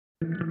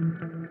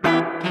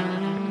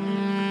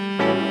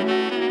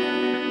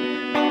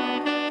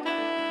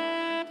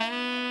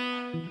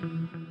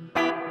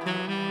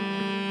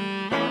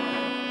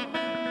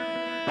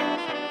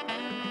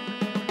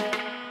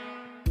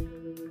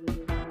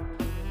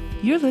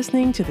You're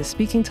listening to the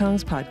Speaking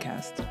Tongues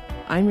podcast.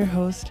 I'm your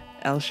host,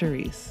 El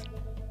Charisse.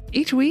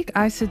 Each week,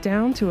 I sit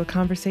down to a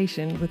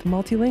conversation with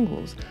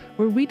multilinguals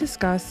where we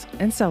discuss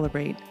and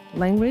celebrate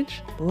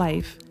language,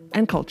 life,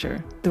 and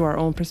culture through our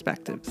own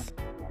perspectives.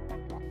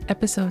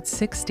 Episode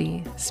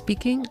 60,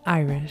 Speaking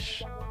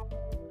Irish.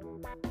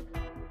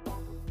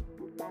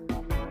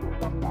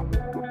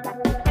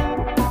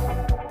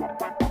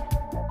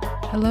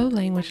 Hello,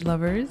 language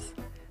lovers.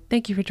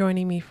 Thank you for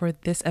joining me for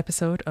this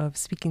episode of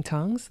Speaking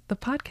Tongues, the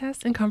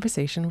podcast and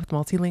conversation with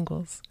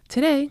multilinguals.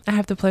 Today, I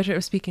have the pleasure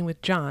of speaking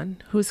with John,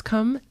 who has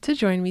come to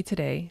join me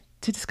today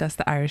to discuss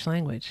the Irish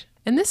language.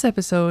 In this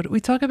episode, we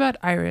talk about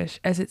Irish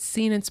as it's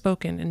seen and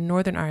spoken in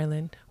Northern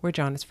Ireland, where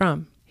John is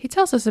from. He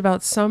tells us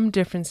about some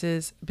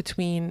differences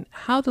between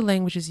how the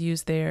language is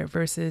used there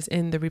versus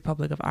in the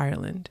Republic of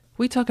Ireland.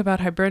 We talk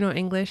about Hiberno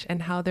English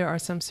and how there are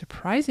some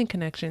surprising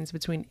connections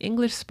between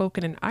English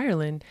spoken in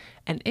Ireland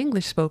and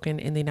English spoken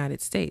in the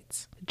United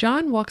States.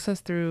 John walks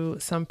us through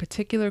some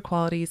particular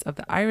qualities of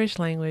the Irish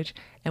language,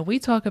 and we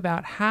talk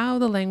about how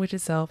the language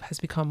itself has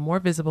become more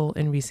visible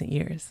in recent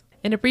years.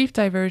 In a brief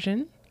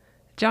diversion,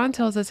 John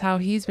tells us how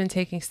he's been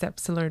taking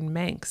steps to learn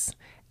Manx,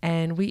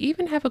 and we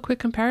even have a quick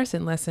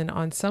comparison lesson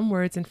on some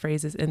words and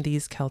phrases in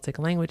these Celtic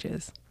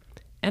languages.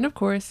 And of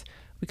course,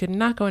 we could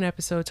not go an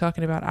episode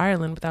talking about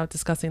Ireland without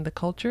discussing the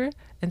culture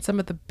and some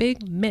of the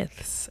big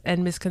myths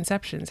and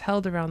misconceptions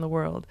held around the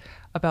world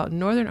about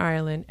Northern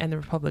Ireland and the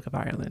Republic of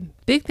Ireland.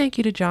 Big thank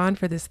you to John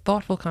for this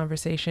thoughtful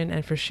conversation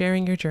and for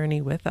sharing your journey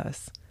with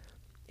us.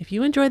 If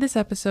you enjoyed this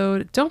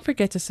episode, don't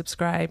forget to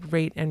subscribe,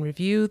 rate, and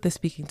review the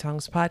Speaking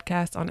Tongues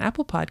podcast on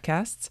Apple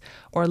Podcasts,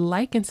 or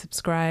like and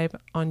subscribe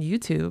on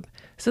YouTube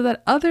so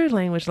that other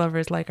language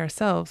lovers like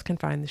ourselves can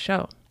find the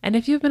show. And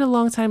if you've been a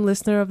longtime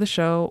listener of the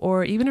show,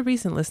 or even a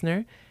recent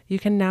listener, you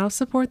can now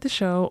support the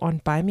show on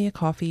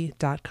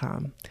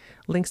buymeacoffee.com.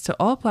 Links to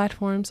all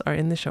platforms are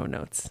in the show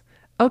notes.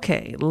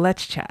 Okay,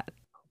 let's chat.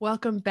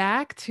 Welcome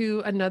back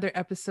to another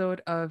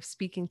episode of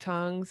Speaking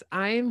Tongues.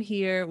 I am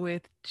here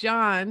with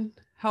John.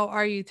 How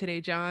are you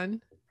today,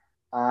 John?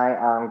 I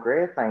am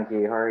great, thank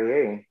you. How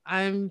are you?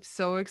 I'm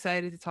so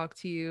excited to talk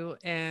to you.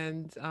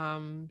 And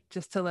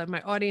just to let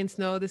my audience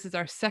know, this is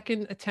our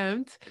second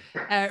attempt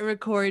at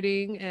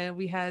recording, and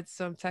we had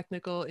some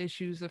technical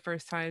issues the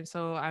first time.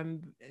 So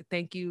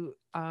thank you,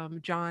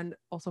 John,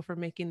 also for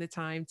making the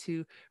time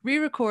to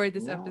re-record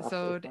this No, absolutely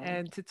episode fine.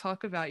 and to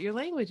talk about your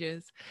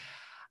languages.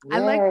 I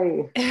like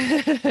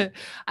Yay!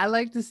 I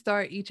like to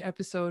start each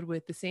episode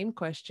with the same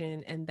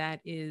question, and that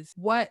is,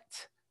 what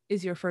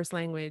is your first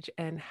language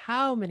and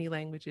how many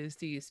languages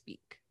do you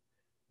speak?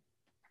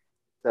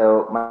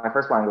 So my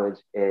first language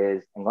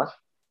is English,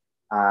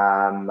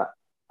 um,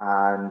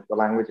 and the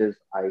languages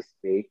I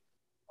speak,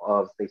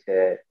 obviously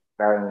to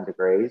varying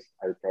degrees,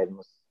 I would say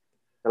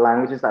the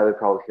languages I would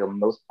probably feel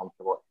most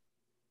comfortable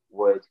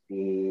would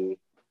be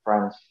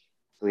French,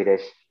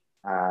 Swedish,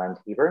 and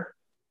Hebrew.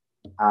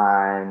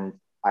 And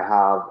I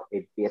have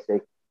a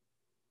basic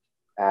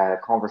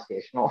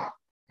conversational,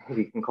 if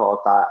you can call it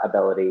that,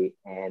 ability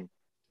in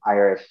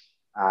Irish,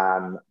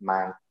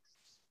 Manx,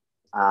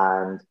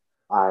 and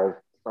I've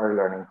started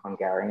learning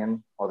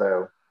Hungarian,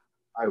 although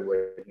I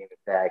wouldn't even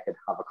say I could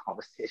have a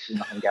conversation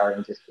in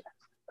Hungarian just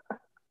yet.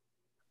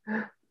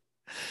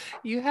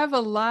 You have a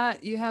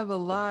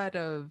lot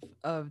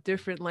of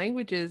different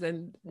languages,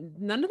 and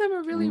none of them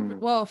are really, Mm.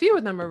 well, a few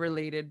of them are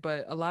related,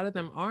 but a lot of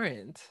them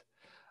aren't.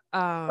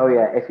 Oh Um,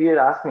 yeah, if you had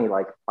asked me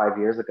like 5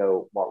 years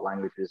ago what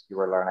languages you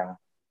were learning,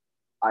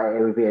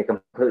 it would be a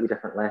completely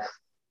different list.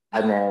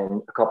 And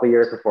then a couple of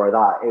years before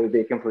that, it would be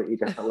a completely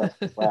different list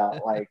as well.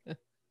 Like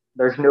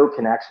there's no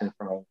connection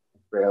for me,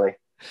 really.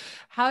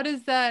 how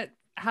does that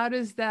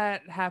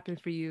happen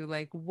for you?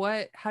 Like,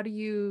 how do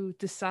you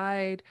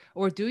decide,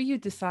 or do you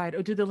decide,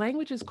 or do the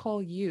languages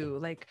call you?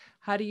 Like,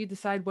 how do you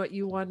decide what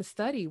you want to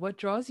study? What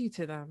draws you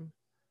to them?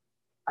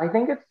 I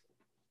think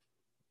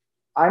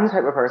I'm the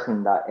type of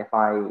person that if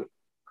I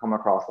come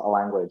across a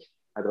language,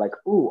 I'd be like,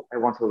 ooh, I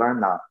want to learn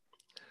that.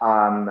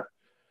 Um,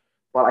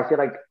 but I feel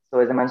like, so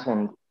as I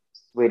mentioned,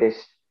 Swedish,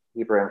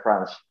 Hebrew, and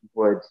French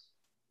would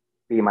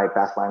be my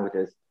best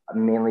languages,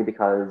 mainly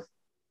because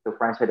so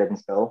French I did in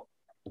school,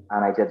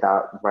 and I did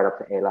that right up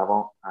to A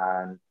level,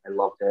 and I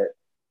loved it.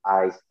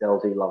 I still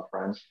do love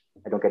French.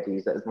 I don't get to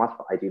use it as much,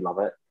 but I do love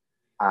it,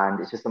 and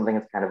it's just something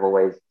that's kind of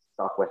always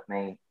stuck with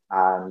me.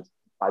 And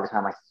by the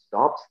time I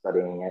stopped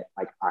studying it,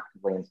 like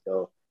actively in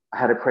school, I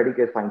had a pretty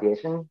good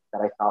foundation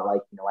that I felt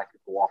like I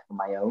could go off on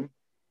my own.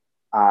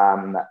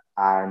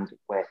 And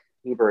with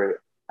Hebrew,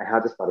 I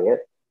had to study it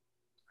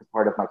as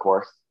part of my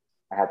course.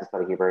 I had to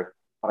study Hebrew,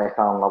 but I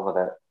fell in love with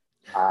it,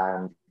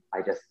 and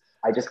I just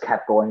I just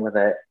kept going with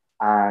it.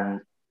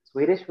 And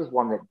Swedish was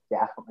one that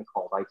definitely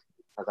called out to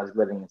me because I was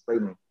living in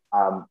Sweden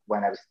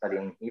when I was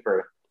studying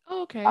Hebrew,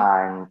 Oh, okay.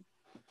 and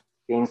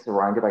being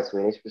surrounded by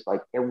Swedish was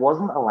like it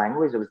wasn't a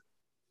language that was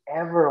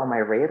ever on my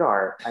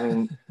radar. I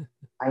mean,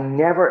 I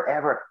never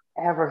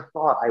ever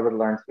thought I would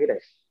learn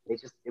Swedish.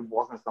 It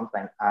wasn't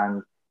something.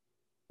 And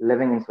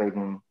living in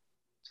Sweden,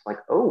 it's like,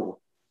 oh,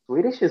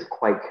 Swedish is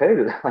quite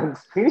cool. Like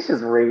Swedish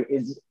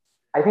is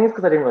I think it's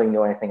because I didn't really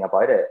know anything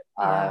about it,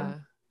 and Yeah.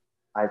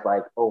 I was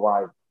like, oh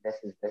wow, this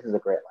is a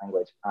great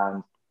language.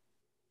 And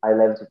I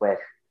lived with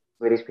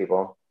Swedish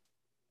people,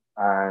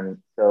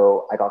 and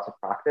so I got to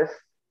practice.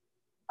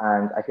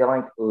 And I feel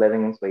like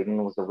living in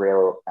Sweden was a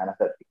real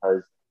benefit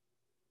because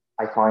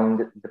I find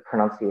the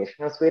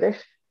pronunciation of Swedish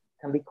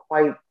can be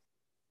quite,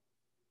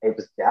 it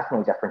was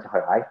definitely different to how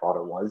I thought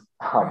it was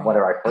Right.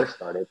 whenever I first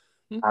started.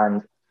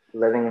 And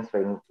living in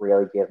Sweden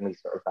really gave me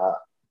sort of that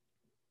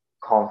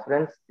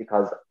confidence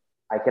because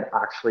I could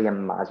actually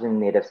imagine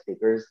native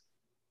speakers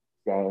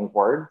saying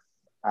words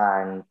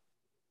and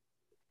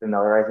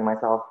familiarizing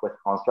myself with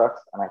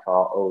constructs. And I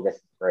thought, oh, this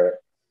is great.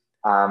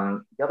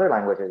 The other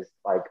languages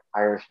like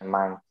Irish and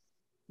Manx,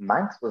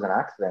 Manx was an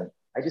accident.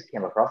 I just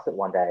came across it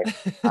one day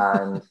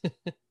and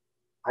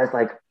I was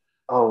like,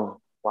 oh,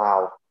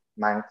 wow,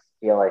 Manx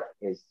Gaelic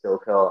is so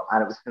cool.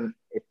 And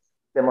it's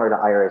similar to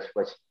Irish,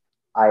 which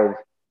I've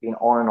been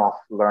on and off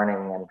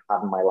learning and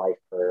had in my life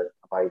for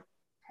about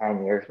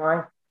 10 years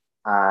now.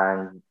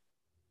 And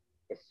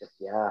it's just,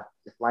 yeah,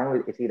 this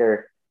language, it's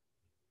either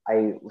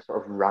I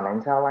sort of run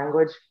into a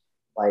language,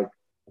 like,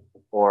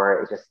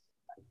 or it just,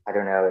 I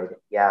don't know,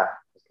 yeah,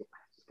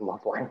 just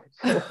love language.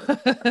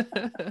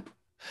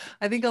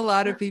 I think a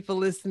lot of people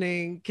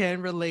listening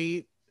can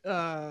relate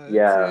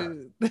Yeah,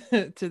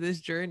 to to this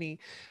journey.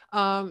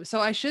 So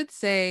I should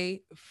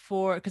say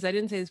for because I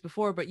didn't say this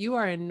before, but you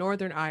are in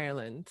Northern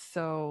Ireland.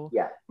 So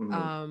yeah,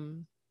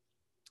 um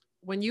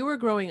when you were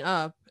growing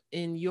up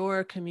in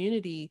your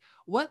community,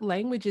 what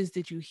languages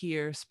did you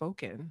hear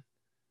spoken?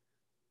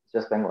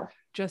 just English,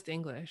 Just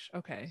English.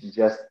 Okay.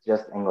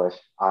 just English.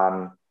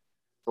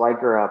 So I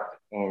grew up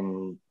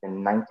in the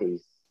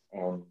 90s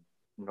in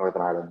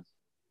Northern Ireland,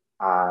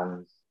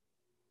 and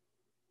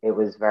it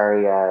was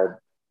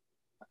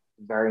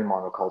very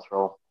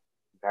monocultural,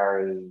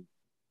 very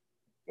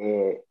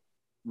uh,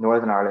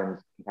 Northern Ireland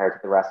compared to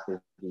the rest of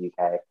the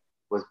UK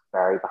was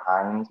very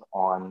behind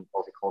on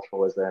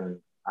multiculturalism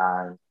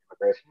and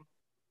immigration.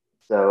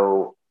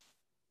 So,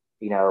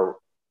 you know,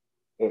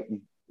 it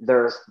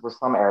there's were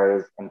some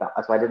areas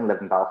so I didn't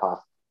live in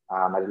Belfast,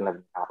 I didn't live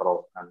in the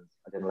capital, and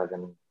I didn't live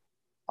in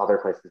other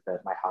places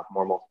that might have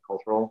more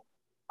multicultural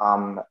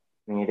um,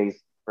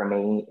 communities. For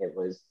me, it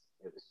was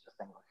just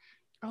English.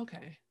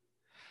 Okay.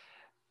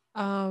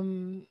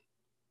 Um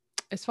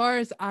as far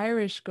as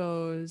Irish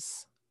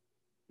goes,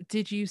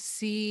 did you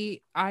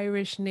see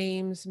Irish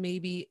names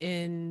maybe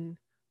in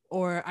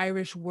or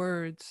Irish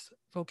words,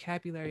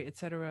 vocabulary,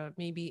 etc.,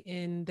 maybe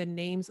in the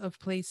names of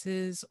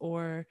places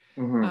or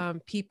Mm-hmm,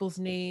 people's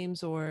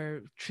names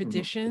or mm-hmm.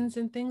 traditions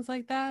and things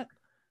like that?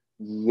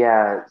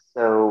 Yeah,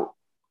 so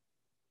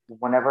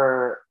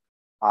whenever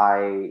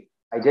I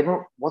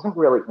didn't wasn't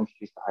really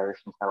introduced to Irish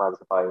until I was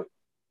about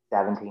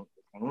 17,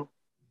 18.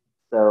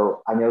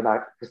 So I know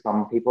that for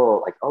some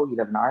people, like, oh, you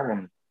live in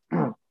Ireland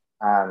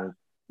and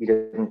you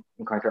didn't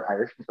encounter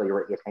Irish until you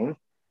were 18.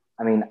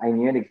 I mean, I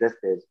knew it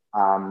existed.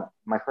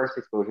 My first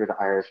exposure to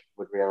Irish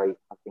would really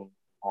have been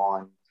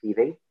on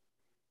TV.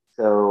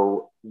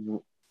 So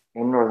in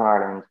Northern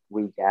Ireland,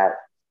 we get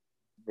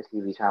the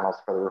TV channels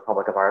for the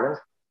Republic of Ireland.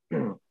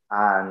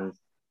 And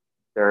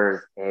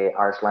there's a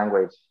Irish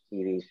language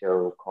TV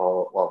show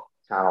called, well,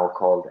 channel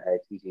called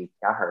TG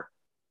Cahir,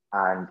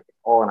 and it's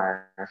all in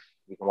Irish.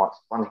 You can watch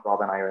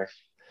SpongeBob in Irish.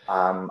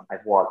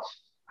 I've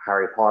watched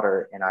Harry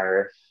Potter in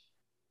Irish,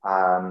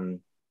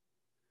 um,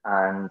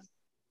 and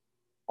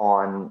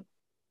on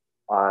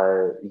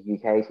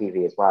UK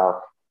TV as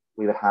well.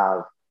 We would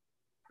have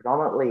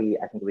predominantly,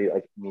 I think, we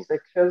like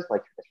music shows,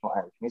 like traditional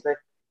Irish music,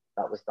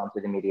 that was done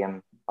through the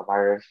medium of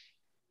Irish.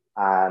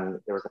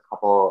 There was a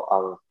couple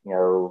of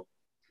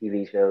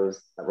TV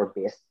shows that were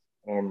based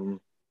in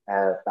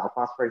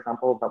Belfast, for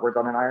example, that were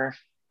done in Irish,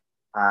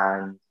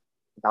 and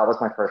that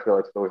was my first real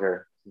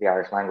exposure to the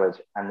Irish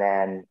language. And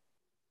then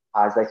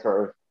as I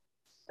sort of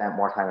spent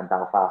more time in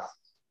Belfast,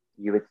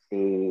 you would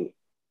see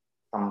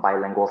some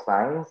bilingual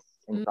signs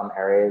in Mm. some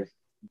areas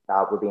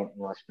that would be in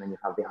English, and then you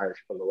have the Irish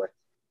below it.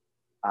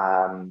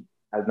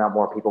 I've met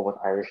more people with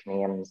Irish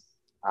names.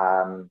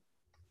 Um,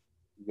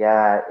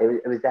 yeah,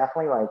 it was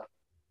definitely like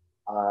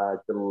a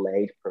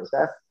delayed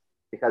process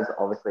because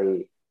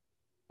obviously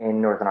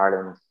in Northern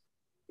Ireland,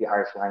 the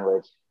Irish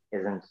language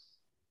isn't,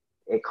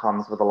 it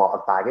comes with a lot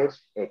of baggage.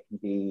 It can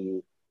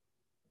be,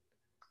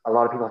 a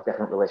lot of people have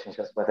different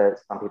relationships with it.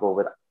 Some people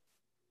with,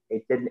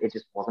 it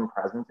just wasn't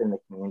present in the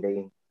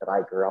community that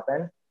I grew up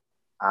in.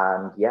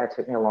 And yeah, it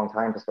took me a long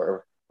time to sort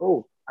of,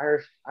 oh,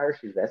 Irish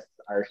is this.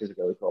 Irish is a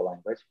really cool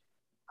language.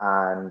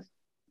 And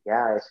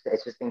yeah,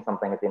 it's just been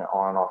something that's been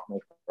on and off me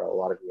for a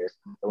lot of years.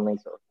 And it's only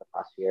sort of the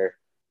past year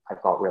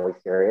I've got really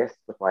serious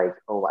with like,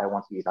 oh, I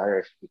want to use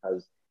Irish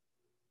because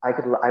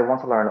I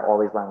want to learn all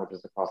these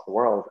languages across the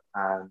world.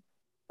 And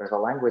there's a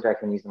language I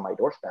can use in my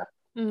doorstep.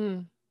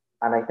 Mm.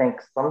 And I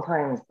think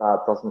sometimes that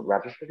doesn't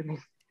register to me,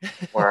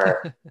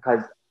 or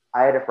because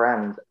I had a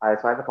friend, so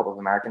I have a couple of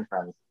American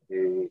friends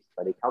who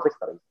study Celtic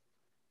studies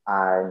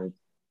and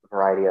a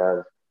variety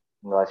of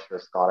English or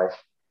Scottish,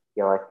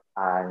 Gaelic.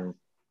 And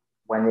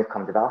when they've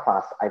come to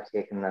Belfast, I've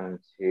taken them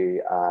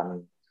to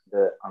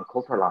on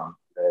Culturland,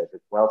 the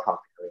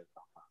well-talked area of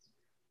Belfast,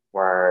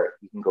 where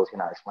you can go to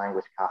an Irish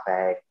language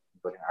cafe, you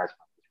can go to an Irish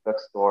language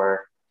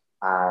bookstore,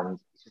 and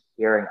it's just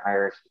hearing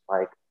Irish is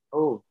like,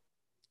 oh,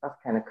 that's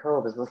kind of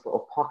cool. There's this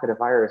little pocket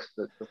of Irish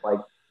that's just like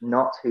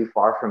not too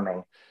far from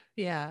me.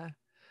 Yeah.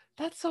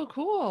 That's so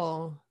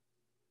cool.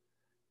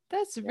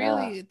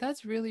 Yeah.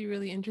 That's really,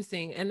 really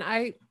interesting. And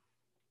I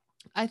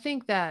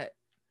think that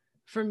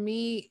for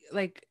me,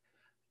 like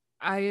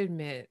I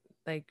admit,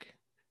 like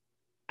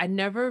I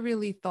never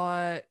really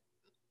thought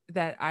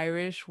that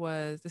Irish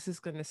was, this is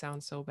going to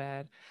sound so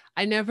bad.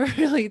 I never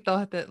really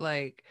thought that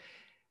like,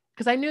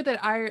 because I knew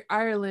that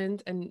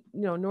Ireland and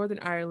Northern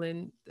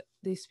Ireland,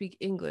 they speak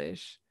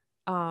English.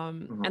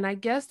 Hmm. And I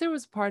guess there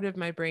was part of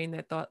my brain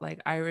that thought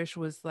like Irish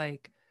was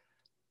like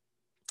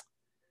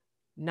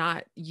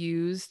not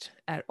used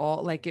at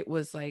all. Like it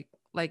was like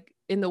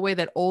in the way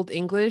that old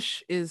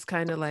English is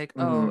kind of like,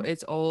 oh, Hmm.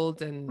 it's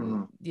old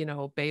and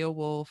Hmm.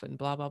 Beowulf and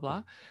blah blah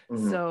blah.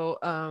 Hmm. So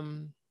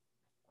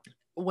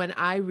when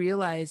I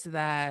realized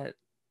that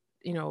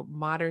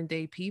modern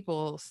day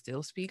people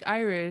still speak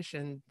Irish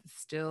and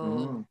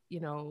still,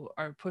 Hmm.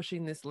 are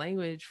pushing this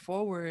language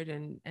forward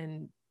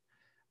and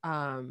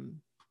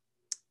um,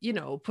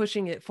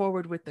 pushing it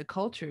forward with the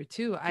culture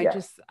too.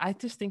 Yes. I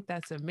just think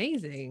that's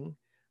amazing.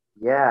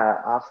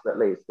 Yeah,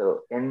 absolutely.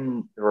 So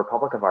in the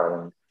Republic of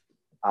Ireland,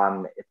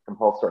 it's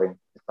compulsory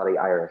to study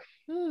Irish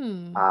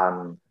Hmm.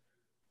 um,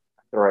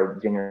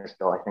 throughout junior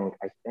school. I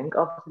think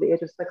up to the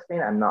age of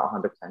 16. I'm not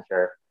 100%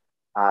 sure.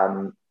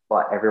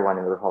 But everyone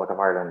in the Republic of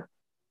Ireland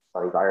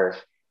studies Irish.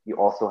 You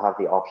also have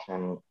the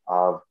option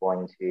of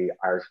going to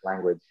Irish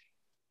language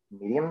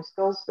medium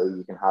schools, so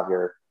you can have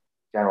your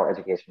general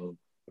education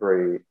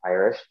through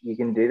Irish. You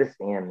can do the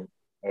same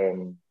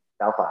in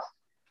Belfast.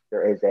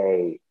 There is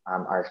a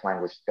Irish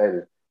language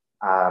school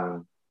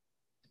um,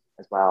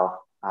 as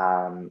well,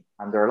 and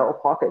there are little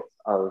pockets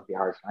of the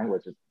Irish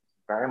language. It's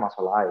very much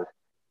alive.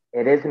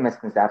 It is a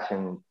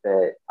misconception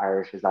that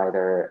Irish is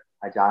either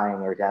a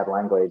dying or dead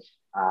language,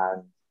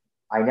 and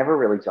I never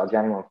really judge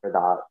anyone for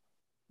that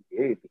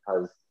view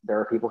because there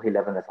are people who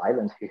live in this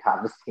island who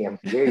have the same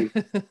view.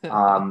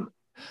 Um,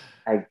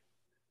 I,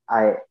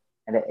 I,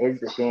 and it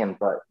is a shame,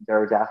 but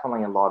there are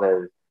definitely a lot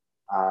of,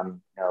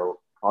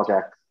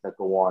 projects that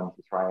go on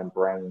to try and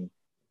bring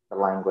the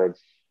language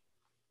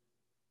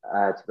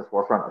to the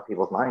forefront of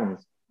people's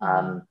minds.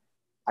 Hmm.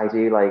 I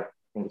do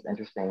think it's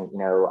interesting,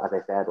 as I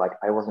said, like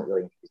I wasn't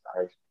really introduced to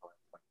Irish until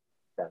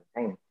I was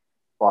 17,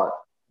 but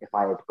if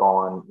I had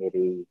gone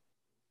maybe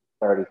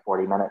 30,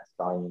 40 minutes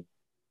down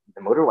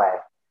the motorway,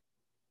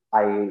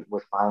 I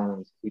would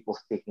find people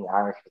speaking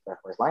Irish as their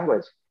first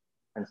language.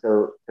 And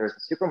so there's a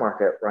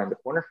supermarket around the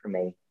corner from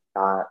me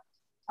that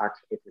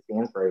actually it's a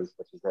Sainsbury's,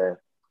 which is a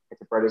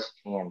British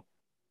chain,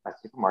 a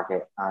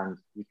supermarket, and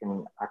you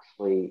can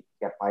actually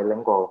get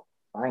bilingual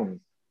signs,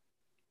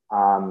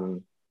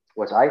 um,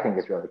 which I think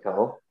is really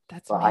cool.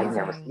 That's But I've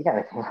never seen amazing.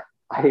 anything.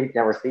 I've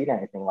never seen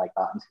anything like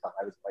that until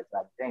I was like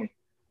 17.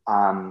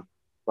 Um,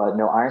 but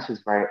no, Irish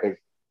is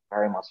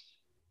very much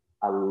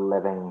a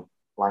living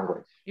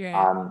language.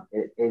 Yeah.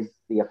 It is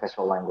the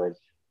official language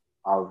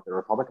of the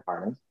Republic of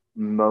Ireland.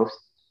 Most,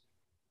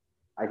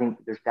 I think,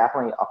 there's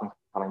definitely up and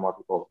coming more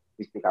people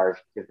who speak Irish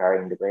to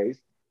varying degrees,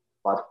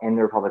 but in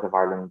the Republic of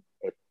Ireland,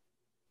 it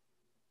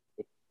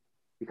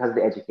because of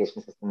the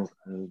education systems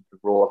and the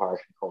role of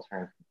Irish culture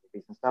and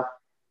communities and stuff,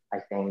 I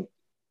think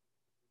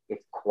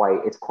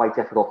it's quite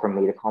difficult for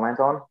me to comment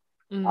on.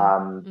 Mm.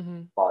 Um,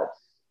 Hmm. but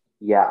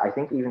yeah, I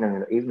think even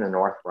in the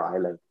north where I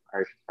live,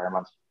 Irish is very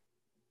much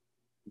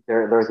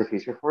there's a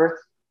future for it.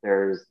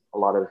 There's a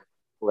lot of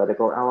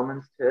political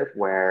elements to it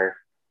where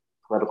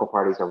political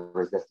parties are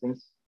resistant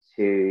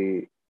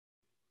to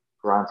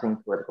granting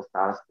political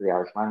status to the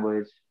Irish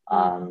language.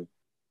 Mm.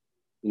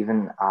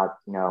 Even at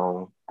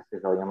a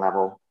civilian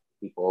level,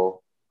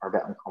 people are a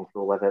bit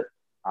uncomfortable with it.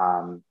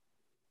 Um,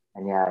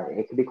 and yeah,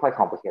 it can be quite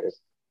complicated,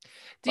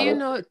 Do but you it's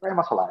know? it's very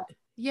much alive.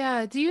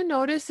 Yeah. Do you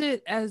notice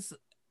it as,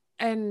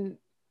 and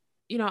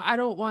I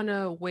don't want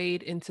to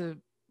wade into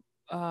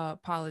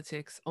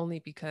politics only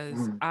because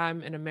Mhm.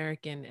 I'm an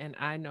American and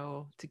I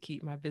know to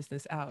keep my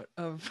business out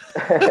of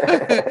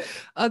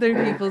other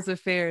people's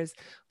affairs.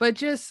 But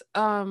just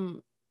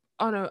on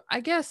a I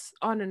guess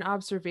on an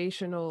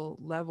observational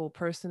level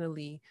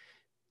personally,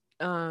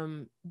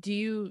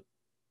 do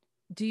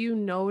you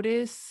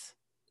notice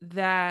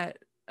that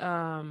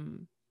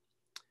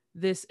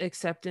this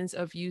acceptance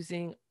of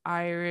using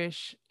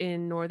Irish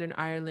in Northern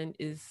Ireland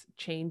is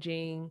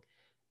changing,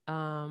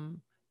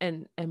 um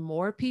and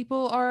more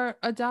people are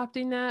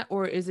adopting that,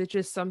 or is it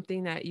just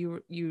something that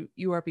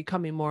you are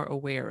becoming more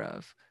aware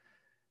of?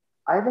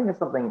 I think it's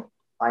something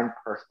I'm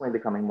personally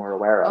becoming more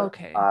aware of,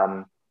 Okay.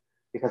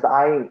 because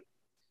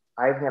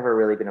I've never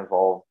really been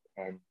involved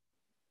in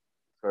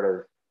sort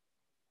of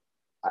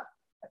I,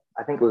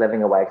 I think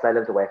living away because I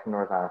lived away from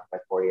Northern Ireland for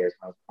like 4 years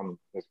when I was from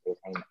age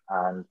 18,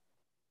 and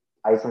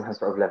I sometimes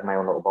sort of live in my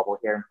own little bubble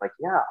here. And it's like,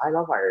 yeah, I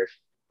love Irish,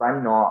 but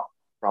I'm not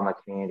from a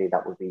community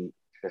that would be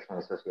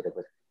traditionally associated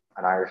with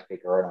an Irish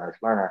speaker or an Irish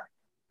learner.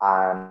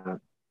 Um,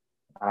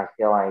 And I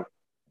feel like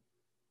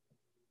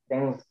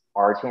things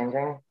are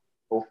changing,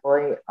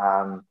 hopefully.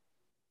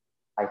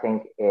 I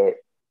think it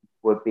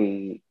would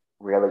be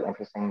really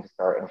interesting to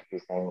start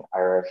introducing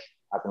Irish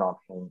as an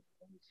option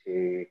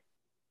into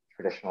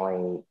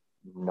traditionally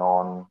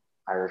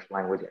non-Irish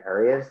language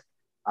areas.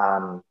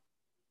 Um,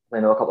 I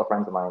know a couple of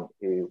friends of mine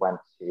who went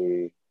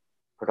to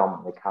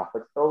predominantly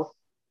Catholic schools,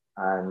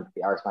 and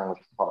the Irish language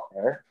was taught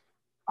there.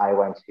 I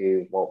went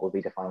to what would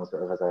be defined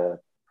sort of as a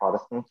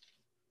Protestant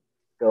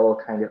school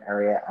kind of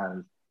area,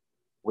 and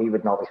we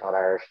would not be taught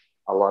Irish.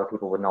 A lot of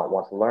people would not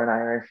want to learn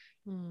Irish.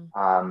 Mm.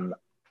 Um,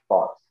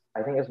 but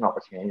I think there's an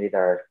opportunity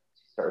there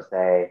to sort of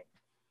say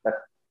that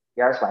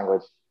the Irish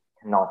language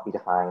cannot be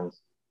defined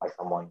by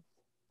someone's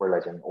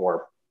religion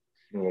or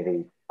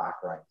community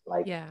background.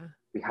 Like Yeah.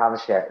 we have a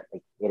shared,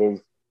 like it is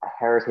a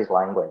heritage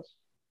language.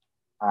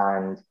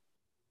 And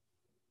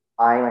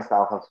I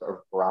myself have sort of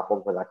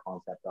grappled with that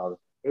concept of,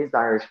 is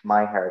Irish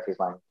my heritage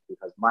language?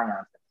 Because my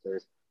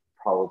ancestors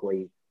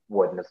probably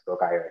wouldn't have spoke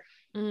Irish.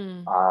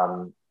 Mm.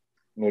 Um,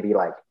 Maybe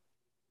like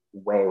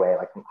way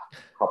like a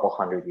couple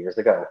hundred years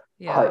ago.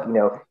 Yeah. But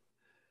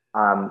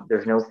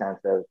there's no sense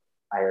of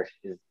Irish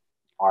is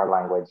our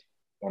language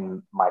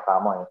in my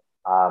family.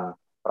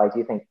 But I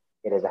do think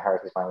it is a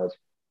heritage language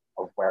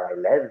of where I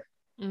live,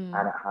 Mm.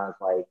 and it has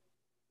like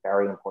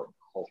very important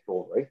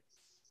cultural roots.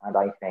 And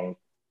I think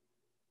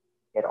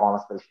it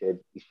honestly should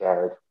be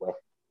shared with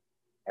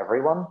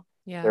everyone.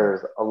 Yeah.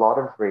 There's a lot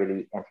of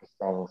really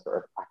interesting sort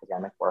of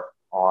academic work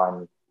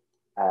on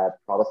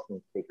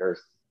Protestant speakers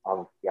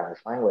of the Irish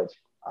language.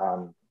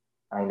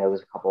 I know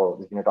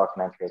there's been a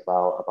documentary as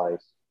well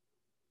about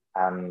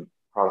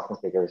Protestant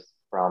speakers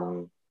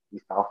from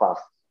East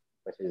Belfast,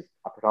 which is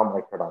a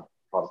predominantly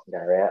Protestant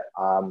area,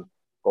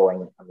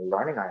 going and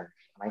learning Irish.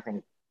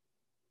 And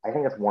I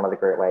think it's one of the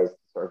great ways to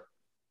sort of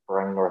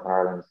bring Northern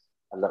Ireland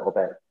a little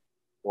bit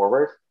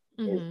forward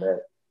is Mm-hmm.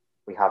 that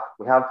we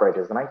have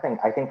bridges, and I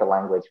think the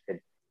language could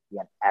be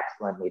an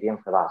excellent medium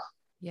for that.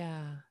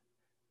 Yeah.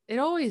 It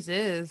always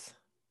is.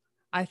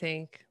 I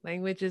think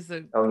language is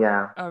Oh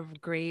yeah, a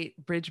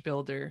great bridge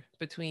builder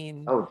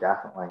between oh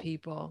definitely.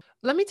 people.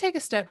 Let me take a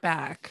step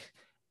back.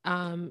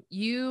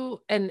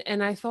 You and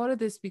I thought of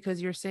this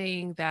because you're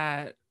saying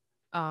that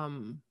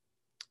um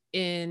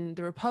in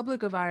the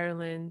Republic of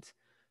Ireland,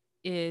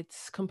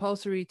 it's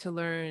compulsory to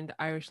learn the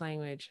Irish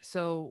language.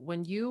 So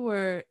when you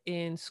were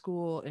in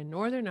school in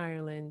Northern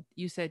Ireland,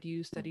 you said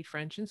you studied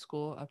French in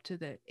school up to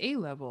the A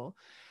level.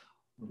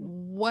 Mhm.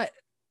 What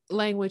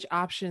language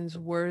options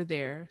were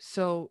there?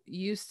 So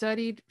you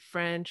studied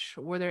French.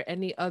 Were there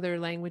any other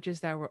languages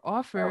that were No,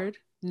 offered?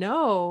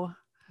 No.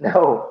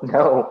 no,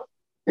 no,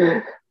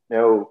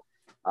 no.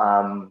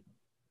 Um,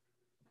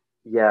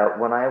 yeah,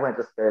 when I went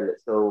to school,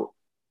 so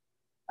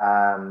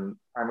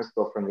primary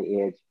school from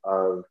the age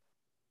of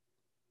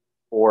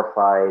 4 or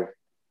 5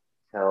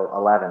 till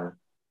 11,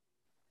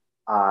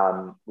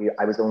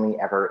 I was only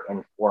ever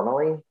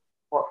informally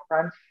taught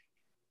French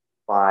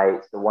by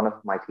so one of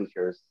my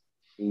teachers.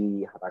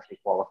 She had actually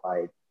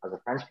qualified as a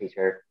French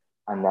teacher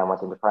and then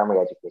went into primary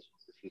education,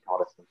 so she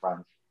taught us in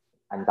French,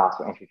 and that's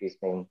what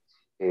introduced me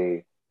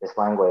to this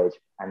language.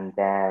 And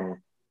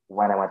then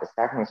when I went to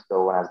secondary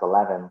school when I was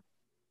 11,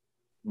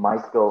 my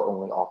school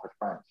only offered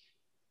French,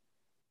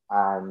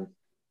 and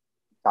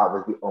that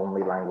was the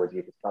only language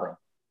you could study.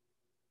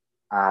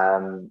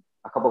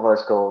 A couple of other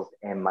schools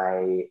in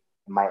my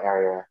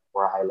area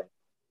where I live,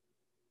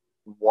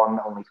 one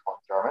only taught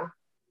German,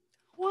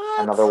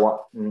 another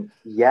What? one,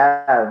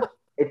 yeah,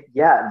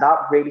 that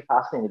really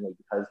fascinated me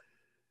because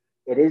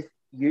it is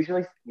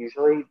usually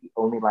the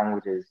only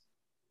languages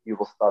you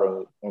will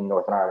study in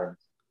Northern Ireland.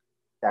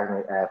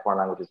 Second, foreign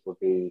languages would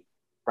be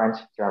French,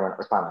 German,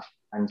 or Spanish,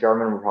 and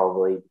German would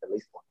probably be the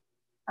least one.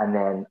 And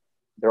then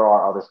there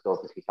are other schools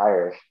that teach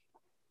Irish,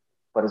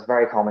 but it's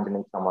very common to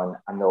meet someone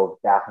and they'll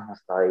definitely have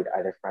studied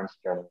either French,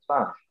 German, or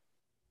Spanish.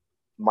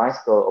 My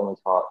school only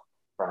taught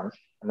French,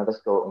 another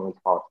school only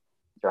taught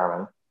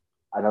German,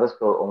 another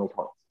school only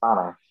taught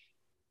Spanish,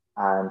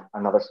 and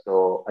another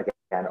school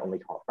again only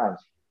taught French.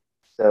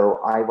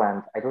 So I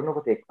don't know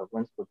what the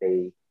equivalent would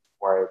be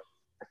where it's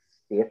a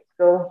state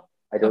school.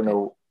 I don't Okay.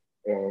 know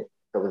if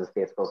it was a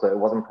state school, so it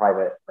wasn't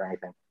private or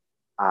anything.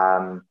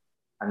 Um,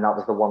 and that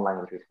was the one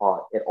language we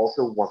taught. It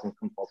also wasn't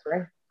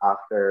compulsory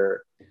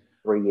after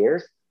 3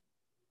 years.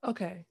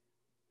 Okay.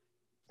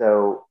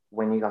 So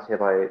when you got to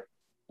about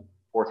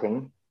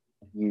 14,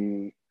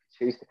 you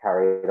choose to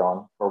carry it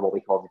on for what we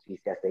call the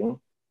GCSE,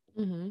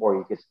 Mm-hmm. or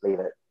you could just leave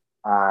it.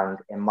 And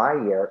in my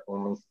year,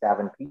 only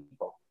 7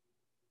 people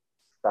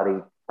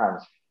studied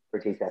French for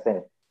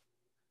GCSE.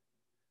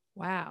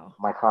 Wow.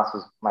 My class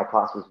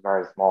was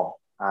very small,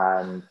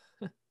 and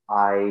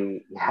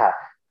I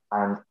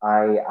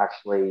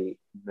actually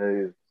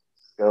moved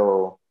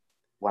school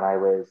when I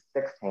was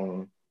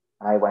 16,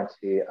 and I went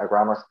to a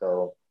grammar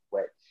school,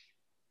 which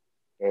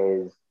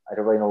is I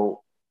don't really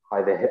know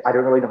how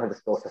the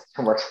school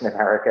system works in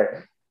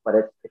America, but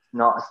it's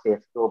not a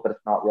state school, but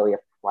it's not really a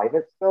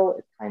private school.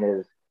 It's kind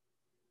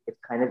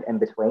of in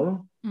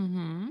between.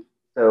 Mm-hmm.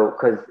 So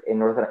because in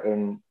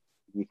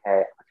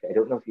UK. Actually, I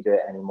don't know if you do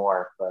it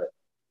anymore, but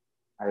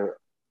I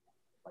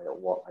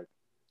like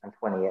I'm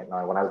 28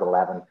 now. When I was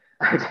 11,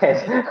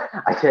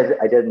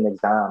 I did an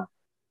exam.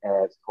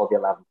 It's called the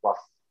 11 plus,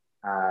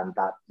 and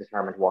that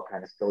determined what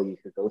kind of school you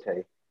could go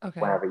to Okay.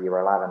 whenever you were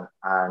 11.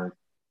 And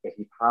if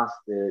you passed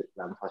the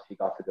 11 plus, you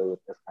got to go with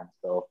this kind of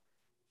school.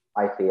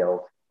 I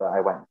failed, but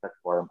I went in sixth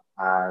form,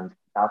 and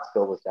that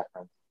school was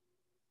different,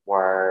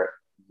 where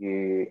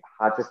you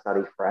had to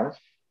study French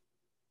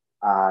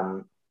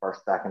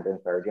first, second,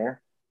 and third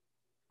year,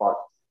 but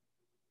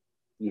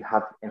you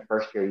had in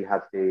first year you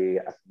had to do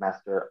a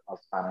semester of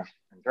Spanish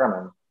and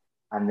German,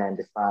 and then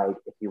decide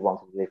if you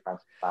wanted to do French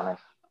and Spanish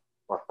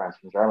or French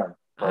and German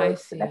I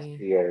for the next see.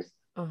 2 years.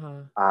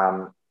 Uh-huh.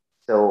 Um,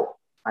 so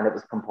and it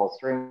was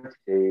compulsory to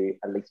do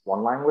at least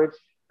one language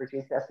for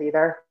GCSE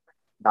there.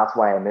 That's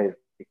why I moved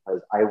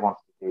because I wanted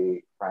to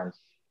do French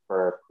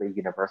for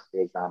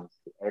pre-university exams,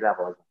 the A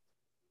level exams,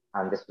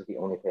 and this was the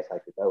only place I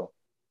could go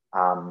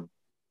um,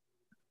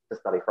 to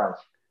study French.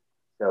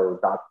 So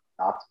that's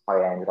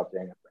how I ended up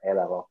doing it for A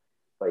level.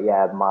 But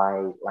yeah,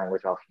 my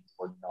language options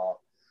were not.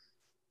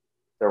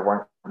 There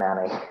weren't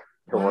many.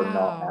 There were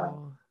not many.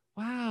 Wow.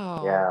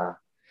 Wow. Yeah.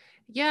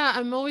 Yeah,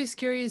 I'm always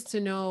curious to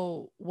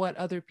know what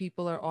other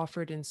people are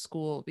offered in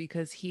school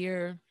because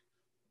here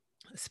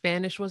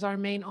Spanish was our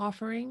main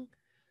offering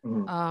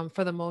Mhm.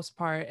 for the most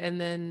part. And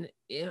then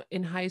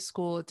in high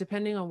school,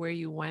 depending on where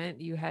you went,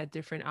 you had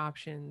different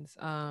options.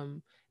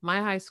 My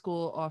high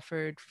school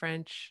offered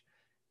French,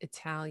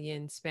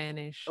 Italian,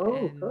 Spanish, Oh,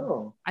 and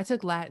cool. I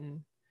took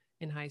Latin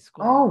in high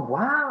school. Oh,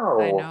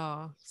 I wow.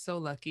 know, so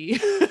lucky.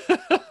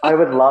 I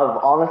would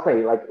love,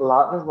 honestly, like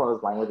Latin is one of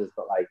those languages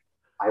that like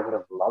I would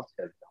have loved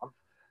to have done.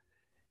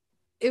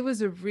 It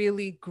was a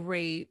really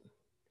great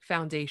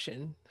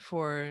foundation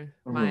for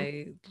Mhm.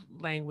 my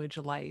language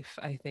life,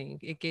 I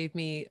think. It gave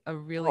me a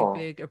really Oh,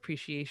 big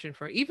appreciation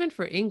for even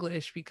for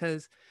English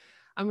because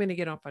I'm going to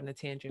get off on a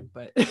tangent,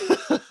 but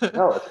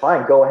no, it's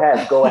fine. Go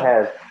ahead. Go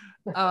ahead.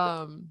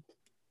 um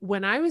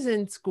when I was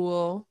in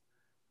school,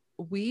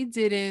 we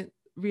didn't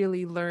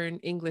really learn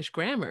English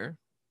grammar.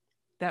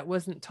 That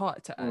wasn't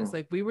taught to us. Mm.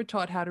 Like we were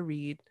taught how to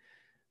read,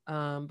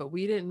 but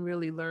we didn't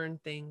really learn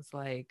things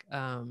like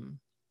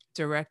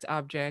direct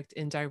object,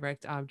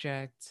 indirect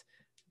object,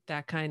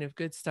 that kind of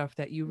good stuff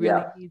that you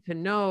really Yeah. need to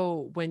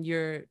know when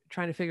you're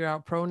trying to figure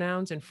out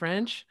pronouns in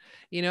French,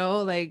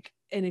 like,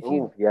 and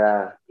Oh,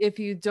 yeah. if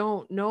you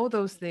don't know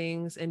those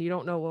things and you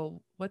don't know,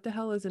 well, what the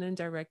hell is an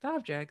indirect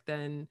object,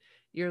 then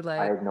you're I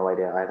like, had no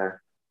idea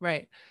either.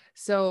 right.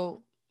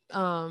 So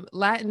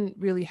Latin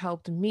really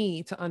helped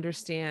me to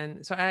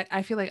understand. So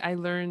I feel like I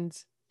learned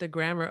the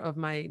grammar of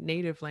my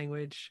native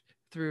language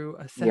through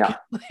a second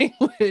Yeah.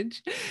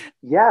 language.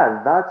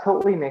 Yeah, that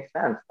totally makes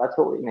sense. That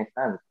totally makes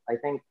sense. I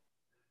think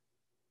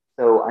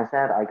so. I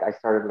said I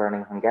started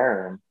learning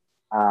Hungarian,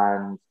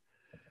 and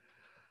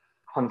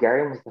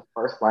Hungarian was the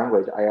first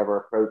language I ever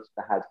approached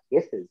that had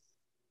cases.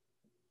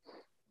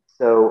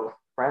 So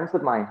friends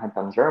of mine had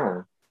done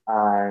German,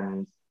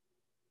 and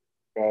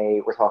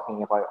they were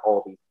talking about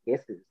all these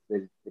cases,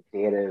 the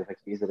dative,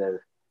 accusative,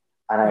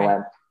 and I Right.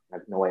 went,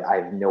 I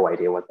have no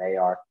idea what they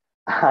are.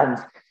 And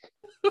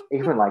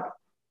even like,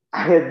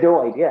 I had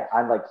no idea.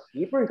 And like,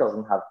 Hebrew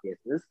doesn't have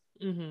cases.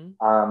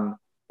 Mm-hmm. Um,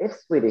 if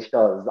Swedish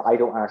does, I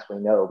don't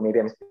actually know. Maybe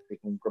I'm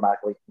speaking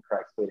grammatically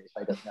incorrect Swedish.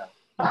 I don't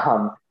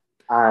know.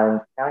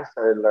 And then I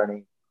started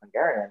learning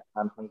Hungarian,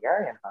 and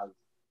Hungarian has,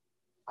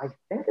 I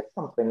think it's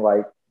something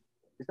like,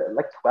 is it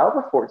like 12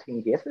 or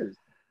 14 cases?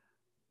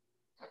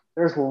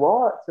 There's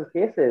lots of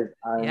cases,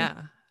 and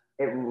Yeah.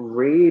 it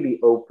really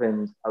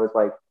opened. I was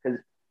like, because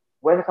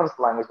when it comes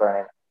to language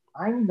learning,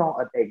 I'm not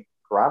a big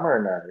grammar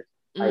nerd.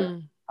 Like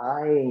Mm,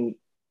 I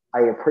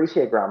I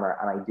appreciate grammar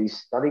and I do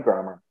study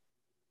grammar,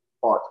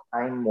 but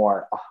I'm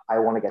more I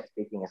want to get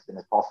speaking as soon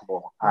as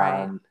possible,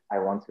 right. and I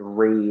want to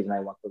read and I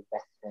want to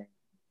listen.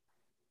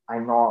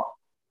 I'm not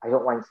I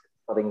don't like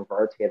studying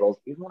verb tables.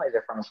 Even when I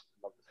did French,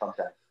 I loved the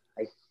subject.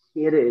 I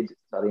hated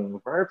studying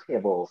verb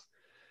tables.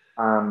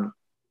 Um,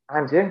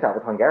 I'm doing that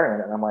with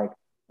Hungarian, and I'm like,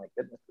 my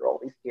goodness, there are all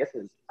these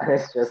cases, and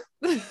it's just,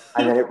 and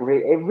then it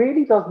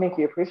really does make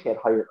you appreciate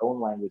how your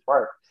own language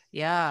works,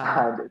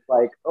 Yeah. and it's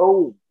like,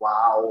 oh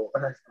wow,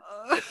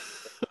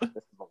 this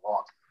is a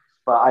lot,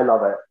 but I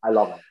love it. I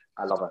love it.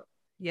 I love it.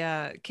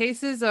 Yeah.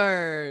 Cases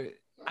are,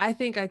 I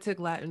think I took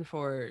Latin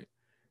for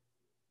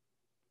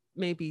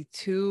maybe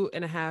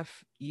 2.5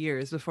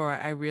 years before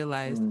I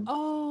realized, Mm,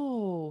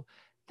 oh,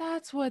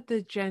 that's what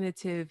the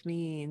genitive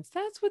means.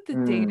 That's what the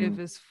dative mm,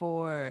 is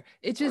for.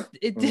 It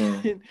mm.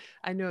 didn't,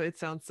 I know it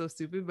sounds so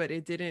stupid, but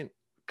it didn't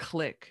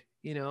click.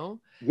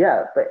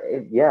 Yeah, but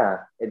yeah,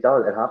 it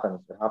does. It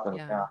happens. It happens.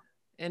 Yeah. Yeah.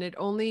 And it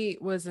only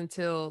was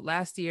until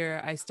last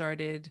year I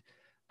started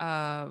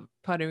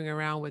puttering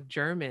around with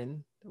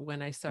German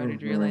when I started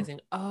Mm-hmm. realizing,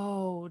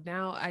 oh,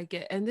 now I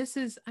get, and this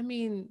is, I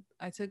mean,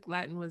 I took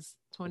Latin was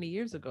 20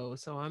 years ago.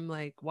 So I'm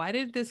like, why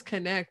did this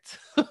connect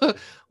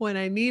when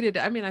I needed?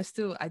 I mean,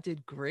 I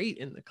did great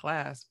in the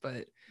class,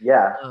 but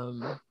Yeah.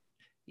 um,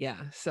 yeah.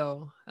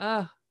 So,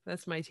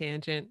 That's my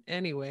tangent.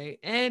 Anyway.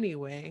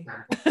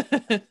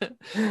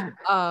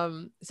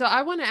 So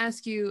I want to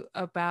ask you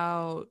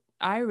about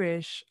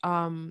Irish.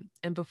 And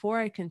before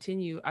I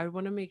continue, I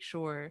want to make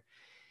sure,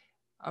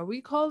 are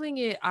we calling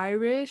it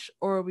Irish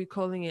or are we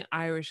calling it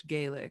Irish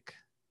Gaelic?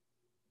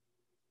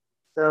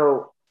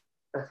 So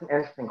that's an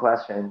interesting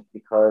question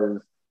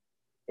because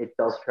it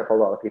does trip a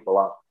lot of people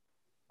up.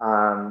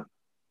 Um,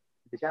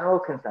 the general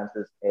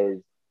consensus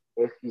is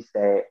if you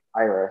say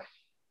Irish,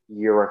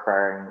 you're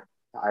referring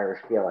to Irish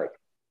Gaelic.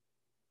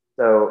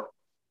 So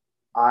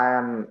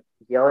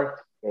Gaelic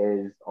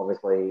is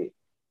obviously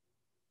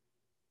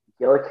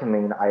Gaelic can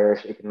mean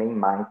Irish, it can mean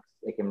Manx,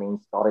 it can mean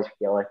Scottish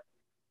Gaelic.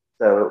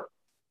 So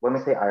when we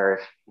say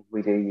Irish,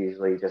 we do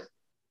usually just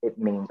it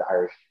means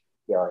Irish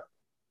Gaelic.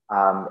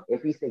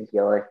 If you say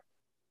Gaelic,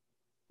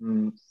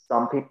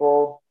 some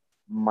people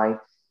might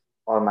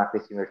automatically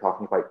assume you're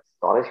talking about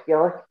Scottish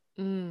Gaelic.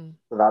 Mm.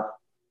 So that,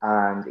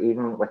 and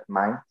even with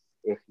Manx,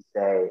 if you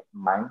say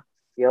Manx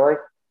Gaelic,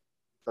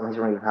 sometimes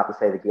you don't even have to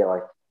say the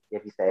Gaelic.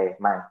 If you say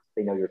Manx,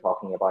 they know you're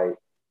talking about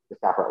the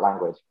separate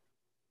language.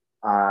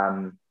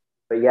 Um,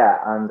 but yeah,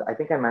 and I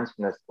think I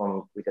mentioned this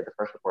when we did the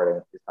first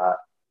recording, is that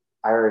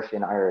Irish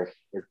in Irish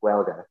is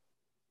Gaeilge,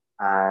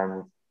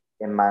 and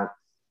in Manx,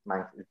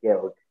 Manx is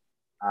Gaelic,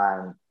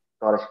 and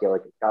Scottish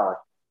Gaelic is Gaelic,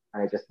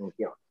 and it just means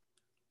Gaelic.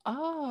 So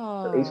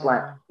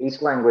Oh.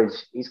 each language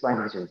is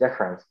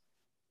different,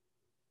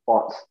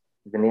 but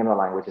the name of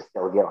the language is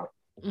still Gaelic,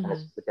 and it's Hmm.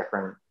 just a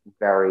different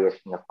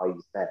variation of how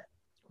you say it.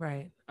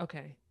 Right.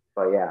 Okay.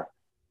 But yeah,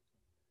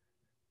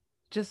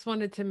 Just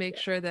wanted to make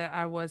yeah. sure that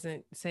I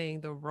wasn't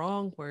saying the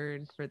wrong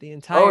word for the Oh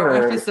entire no,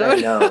 no, you're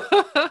saying episode.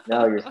 no,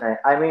 no, you're saying.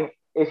 I mean,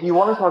 if you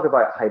want to talk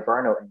about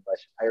Hiberno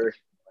English, Irish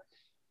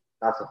English,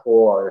 that's a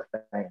whole other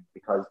thing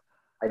because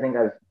I think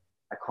I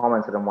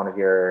commented on one of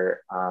your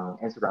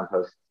Instagram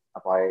posts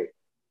about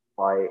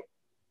how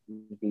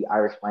the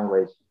Irish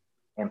language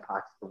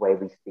impacts the way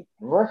we speak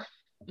English,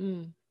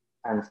 Mm.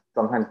 and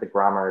sometimes the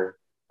grammar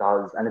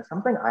does. And it's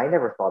something I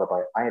never thought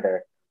about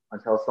either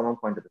until someone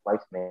pointed this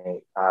out to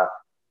me.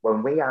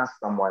 When we ask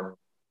someone,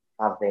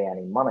 "Have they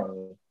any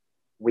money?"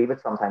 we would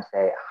sometimes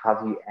say,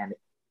 "Have you any?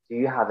 Do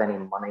you have any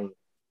money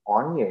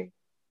on you?"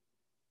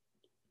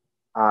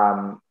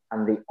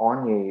 And the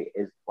 "on you"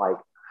 is like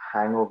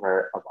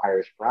hangover of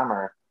Irish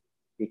grammar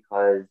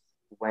because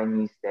when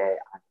you say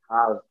 "I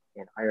have"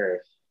 in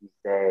Irish, you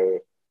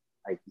say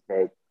you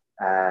say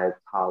 "Tá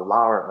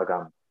leabhar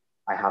agam,"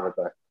 I have a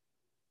book,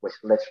 which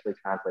literally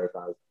translates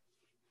as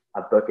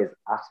a book is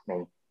at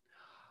me.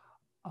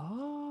 So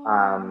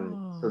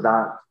Oh.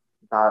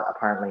 that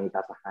apparently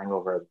that's a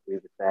hangover. We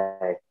would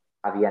say,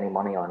 "Have you any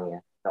money on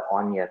you?" The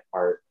 "on you"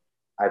 part.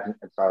 I'm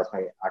sorry, that's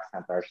my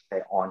accent there. I should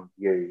say "on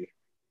you,"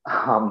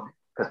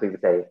 because we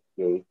would say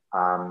 "you."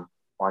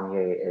 "On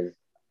you" is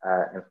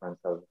influence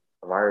of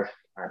Irish.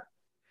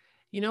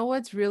 You know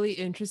what's really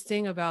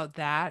interesting about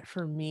that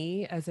for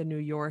me as a New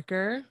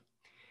Yorker?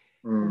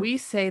 Mm. We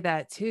say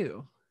that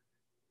too.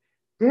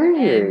 Do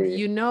And you?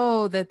 you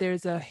know that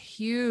there's a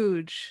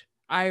huge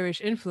Irish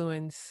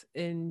influence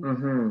in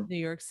Mm-hmm. New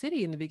York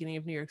City, in the beginning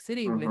of New York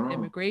City, with Mm-hmm.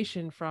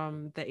 immigration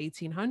from the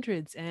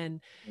 1800s.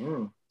 And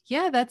Mm.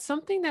 yeah, that's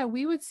something that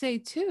we would say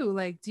too.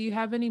 Like, do you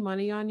have any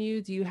money on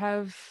you? Do you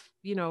have,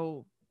 you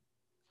know,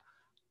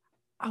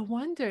 I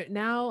wonder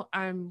now.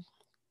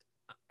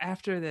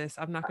 After this,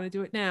 I'm not going to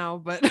do it now,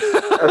 but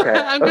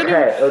Okay.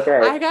 Okay. Okay.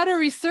 I got to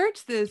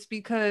research this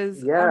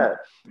because Yeah.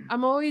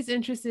 I'm always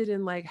interested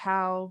in like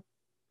how,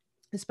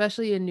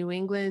 especially in New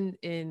England,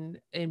 in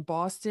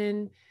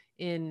Boston,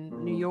 in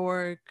New Mm-hmm.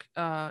 York,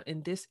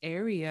 in this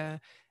area,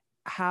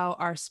 how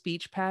our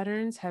speech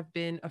patterns have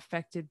been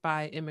affected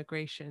by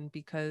immigration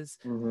because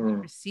we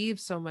Mm-hmm. received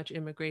so much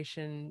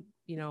immigration,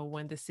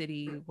 when the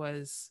city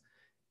was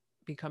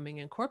becoming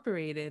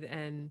incorporated.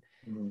 And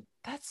Mm-hmm.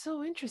 that's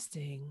so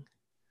interesting.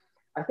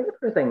 I think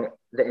the thing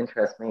that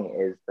interests me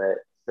is that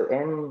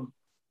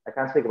I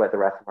can't speak about the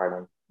rest of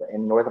Ireland, but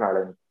in Northern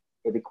Ireland,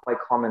 it'd be quite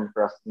common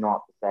for us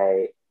not to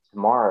say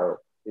tomorrow.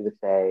 We would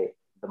say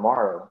the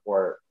morrow,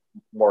 or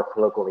more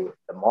colloquially,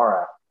 the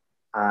morrow.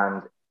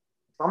 And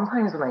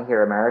sometimes when I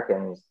hear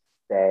Americans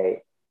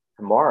say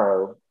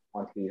tomorrow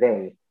on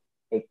TV,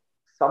 it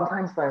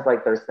sometimes sounds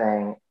like they're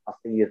saying, "I'll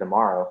see you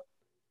tomorrow,"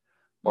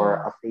 or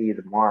Mm. "I'll see you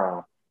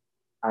tomorrow."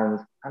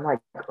 And I'm like,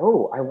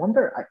 oh, I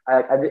wonder.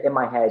 In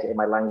my head, in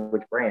my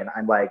language brain,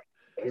 I'm like,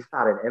 is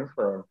that an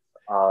influence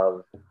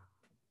of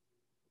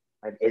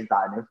is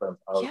that an influence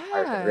of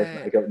Irish immigration?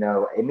 Yeah. I don't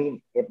know. I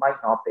mean, it might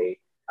not be.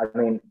 I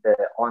mean, the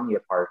Anya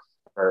part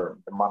for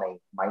the money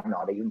might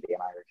not even be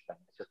an Irish thing.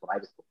 It's just what I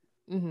just.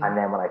 Hmm. And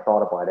then when I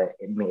thought about it,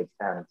 it made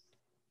sense.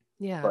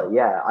 Yeah. But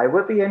yeah, I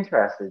would be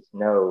interested to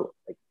know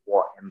like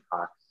what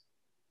impacts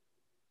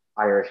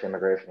Irish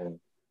immigration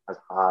has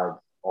had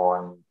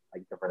on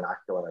like the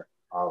vernacular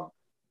of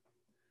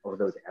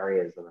those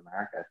areas of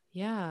America.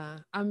 Yeah.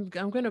 I'm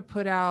going to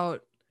put out,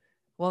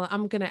 well,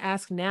 I'm going to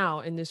ask now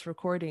in this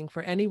recording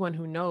for anyone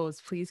who knows,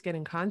 please get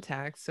in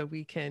contact so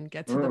we can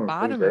get to the Please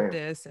bottom of do.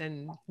 this,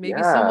 and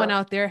maybe someone Yeah.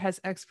 out there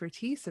has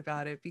expertise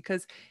about it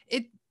because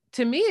it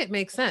To me, it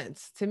makes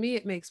sense. To me,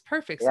 it makes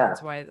perfect Yeah,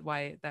 sense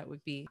why that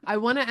would be. I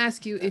want to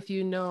ask you if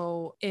you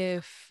know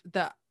if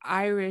the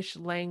Irish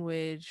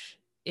language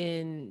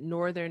in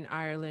Northern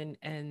Ireland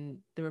and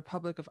the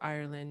Republic of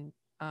Ireland,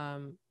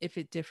 if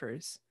it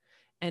differs.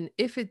 And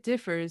if it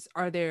differs,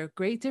 are there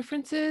great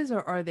differences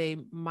or are they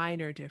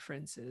minor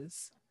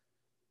differences?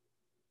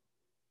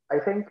 I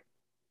think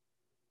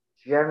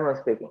generally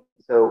speaking,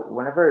 so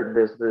whenever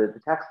there's the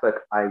textbook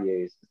I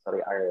use to study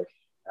Irish,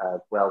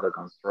 Gaeilge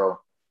an Stro,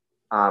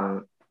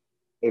 um,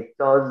 it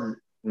does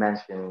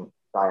mention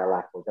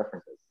dialectal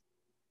differences.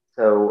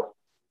 So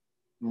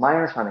my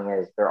understanding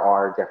is there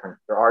are different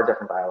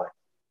dialects.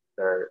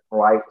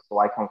 So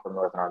I come from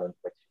Northern Ireland,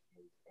 which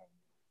is in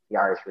the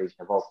Irish region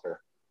of Ulster,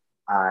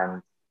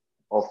 and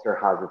Ulster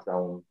has its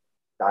own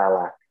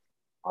dialect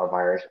of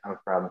Irish. And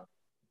from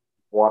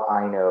what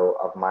I know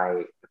of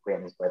my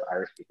acquaintance with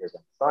Irish speakers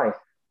in the South,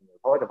 in the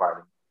Republic of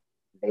Ireland,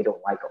 they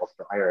don't like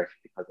Ulster Irish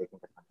because they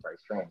think it sounds very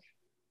strange.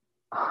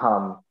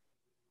 Um,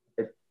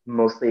 it's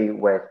mostly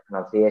with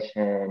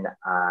pronunciation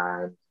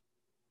and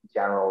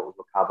general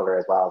vocabulary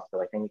as well.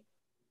 So I think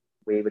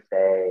we would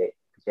say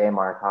J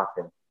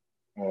Marthakin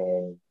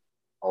in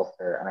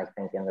Ulster, and I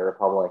think in the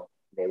Republic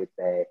they would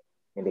say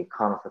maybe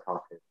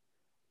Constataku.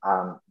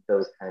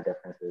 Those kind of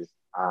differences.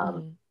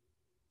 Mm.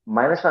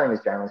 My understanding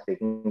is, generally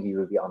speaking, you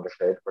will be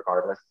understood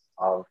regardless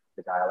of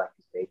the dialect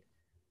you speak.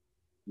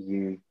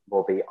 You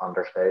will be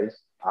understood.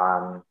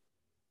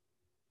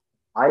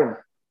 I've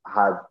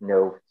had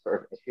no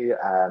sort of issue,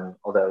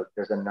 although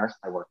there's a nurse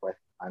I work with,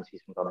 and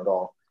she's from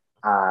Donegal,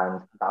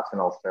 and that's in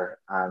Ulster,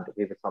 and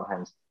we would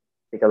sometimes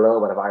speak a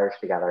little bit of Irish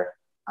together,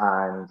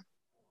 and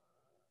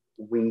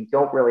we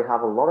don't really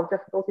have a lot of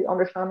difficulty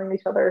understanding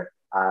each other.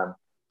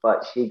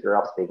 But she grew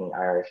up speaking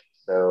Irish,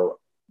 so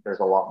there's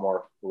a lot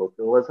more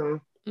colloquialism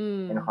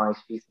in Mm. how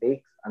she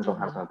speaks, and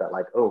sometimes Mhm. I'm a bit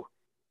like, oh,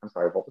 I'm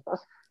sorry, what was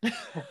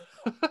that?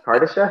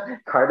 Cardisha,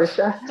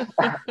 Cardisha.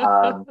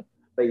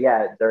 But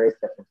yeah, there is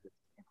differences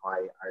in how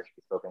Irish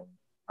is spoken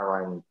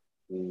around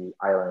the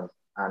island,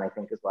 and I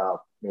think as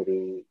well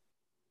maybe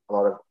a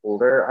lot of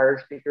older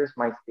Irish speakers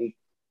might speak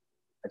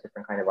a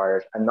different kind of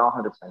Irish. I'm not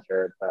 100%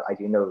 sure, but I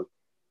do know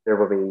there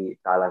will be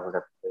dialectal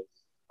differences.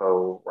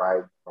 So,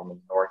 right from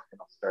the north in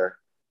Ulster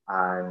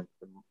and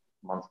the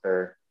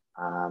Munster,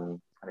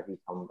 and if you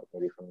come like,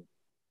 maybe from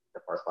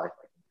the first life,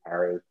 like in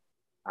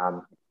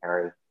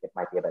Kerry, it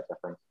might be a bit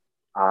different.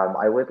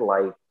 I would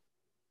like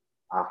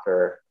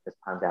after this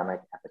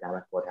pandemic,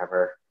 epidemic,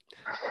 whatever,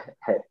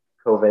 hit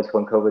COVID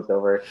when COVID's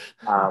over,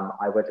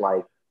 I would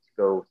like to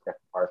go to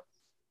different parts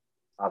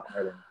of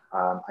Ireland.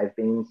 I've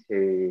been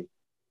to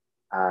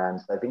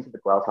the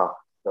Gaeltacht.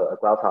 So a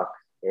Gaeltacht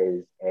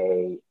is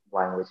a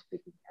language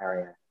speaking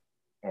area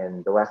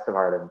in the west of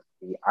Ireland,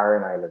 the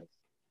Aran Islands,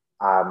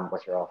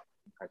 which are off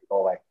County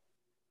Galway,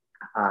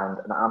 and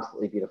an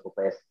absolutely beautiful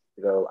place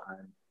to go.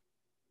 And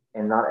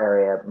in that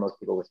area, most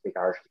people would speak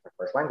Irish as their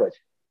first language.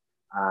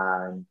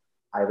 And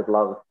I would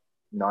love,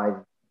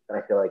 now that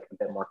I feel like a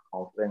bit more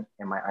confident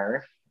in my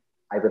Irish,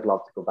 I would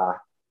love to go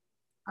back.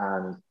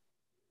 And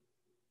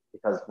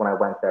because when I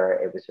went there,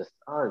 it was just,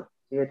 oh,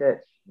 see a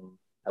ditch. And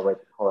I went,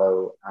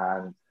 hello,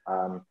 and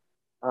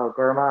oh,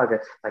 Gurmag,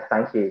 it's like,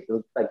 thank you. It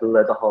was like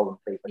the whole and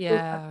please, like those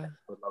kind of Yeah.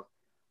 things.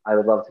 I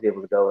would love to be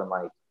able to go and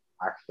like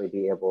actually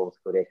be able to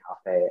go to a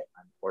cafe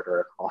and order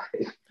a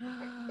coffee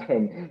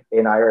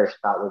in Irish.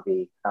 That would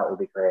be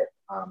great.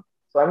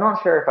 So I'm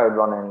not sure if I would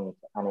run into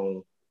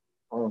any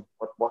oh,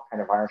 what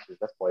kind of Irish is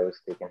this boy who's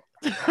speaking?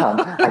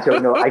 I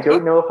don't know. I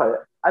don't know if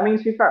I mean,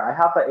 to be fair, I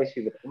have that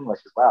issue with English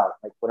as well.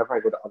 Like, whenever I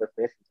go to other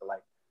places, they're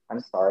like, I'm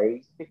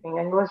sorry, speaking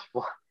English?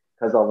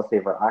 Because obviously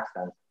of our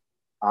accent.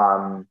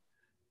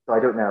 So I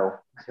don't know.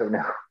 I don't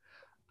know.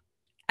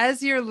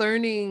 As you're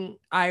learning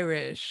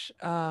Irish,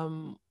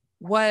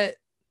 what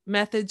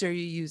methods are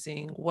you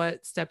using?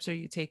 What steps are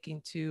you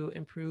taking to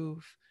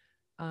improve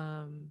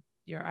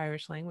your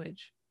Irish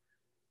language?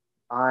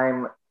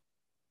 I'm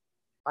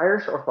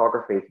Irish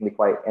orthography can be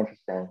quite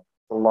interesting.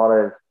 A lot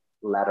of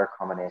letter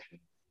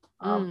combinations,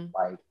 Mm.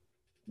 like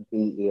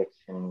BH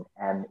and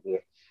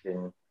MH,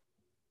 and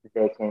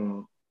they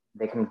can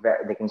they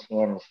can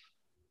change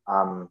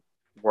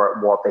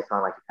what they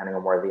sound like depending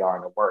on where they are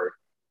in a word.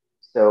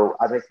 So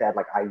as I said,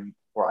 like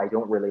I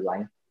don't really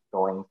like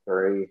going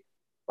through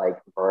like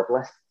verb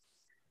lists.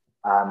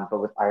 But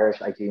with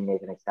Irish, I do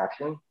make an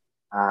exception.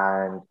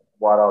 And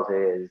what I'll do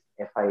is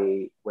if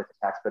I with the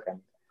textbook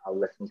and I'll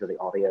listen to the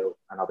audio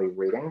and I'll be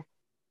reading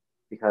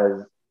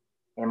because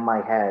in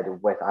my head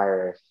with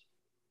Irish,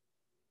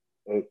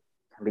 it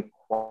can be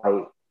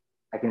quite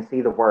I can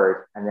see the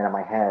word and then in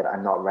my head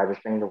I'm not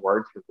registering the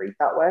word to read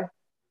that way.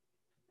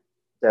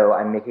 So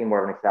I'm making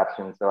more of an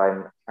exception. So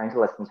I'm trying to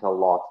listen to a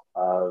lot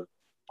of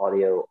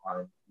audio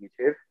on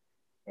YouTube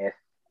if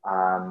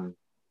and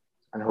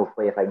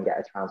hopefully if I can get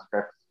a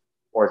transcript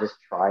or just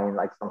try and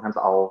like sometimes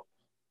I'll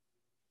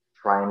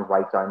try and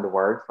write down the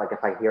words. Like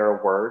if I hear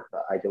a word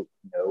that I don't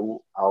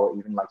know, I'll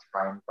even like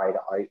try and write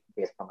it out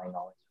based on my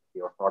knowledge of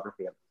the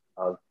orthography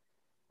of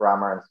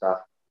grammar and stuff.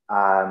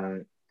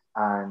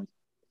 And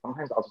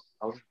sometimes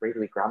I'll just read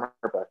the grammar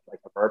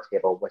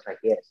table, which I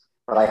hate,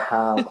 but I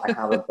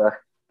have a book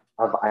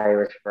of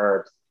Irish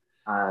verbs,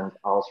 and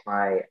I'll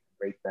try and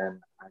read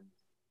them. And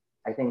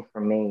I think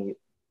for me,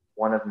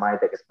 one of my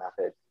biggest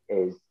methods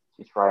is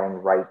to try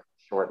and write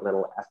short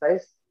little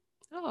essays.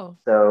 Oh.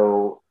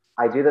 So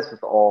I do this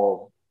with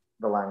all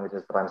the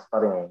languages that I'm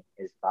studying,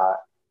 is that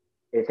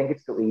I think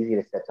it's so easy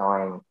to sit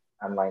down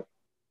and like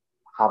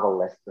have a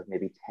list of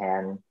maybe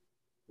 10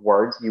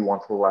 words you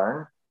want to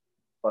learn.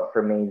 But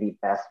for me, the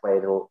best way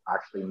to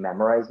actually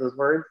memorize those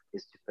words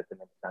is to put them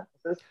into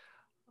sentences.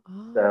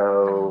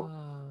 So,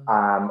 Oh.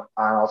 and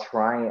I'll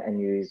try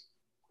and use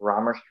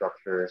grammar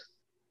structures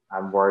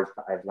and words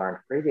that I've learned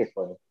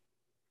previously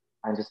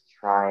and just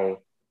try.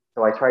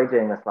 So I tried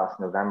doing this last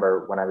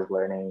November when I was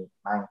learning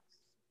Manx.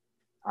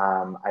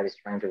 I was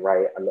trying to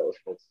write a little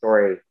short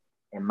story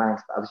in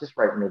Manx, but I was just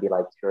writing maybe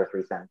like 2 or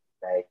 3 sentences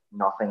a day,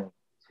 nothing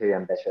too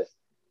ambitious,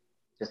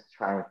 just to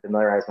try and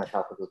familiarize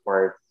myself with those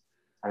words.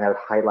 And I would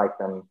highlight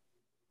them.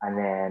 And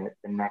then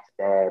the next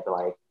day, I'd be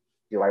like,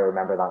 do I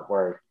remember that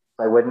word?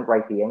 So I wouldn't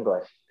write the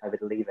English. I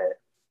would leave it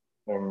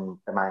in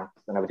the Manx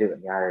and I would do it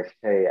in the Irish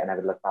too. And I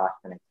would look back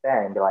the next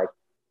day and be like,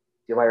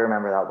 do I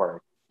remember that word?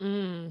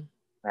 Mm.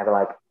 And I'd be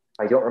like, if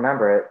I don't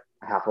remember it,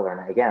 I have to learn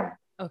it again.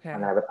 And Okay.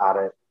 then I would add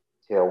it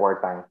to a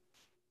word bank.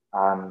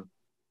 Um,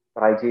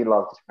 but I do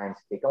love to try and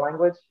speak a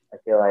language. I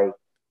feel like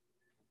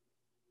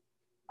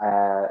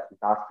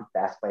that's the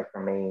best way for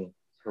me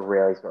to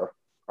really sort of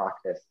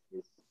practice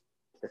is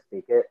to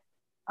speak it.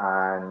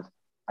 And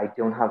I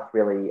don't have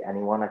really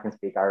anyone I can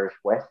speak Irish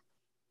with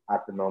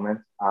at the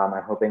moment. I'm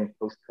hoping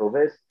post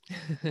COVID,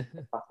 if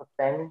that's a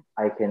thing,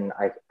 I can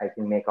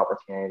make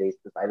opportunities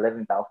because I live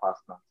in Belfast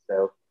now,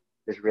 so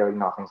there's really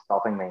nothing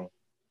stopping me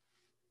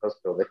post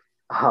COVID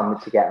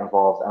to get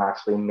involved and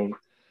actually meet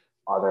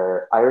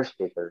other Irish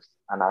speakers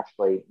and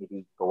actually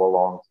maybe go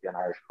along to an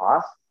Irish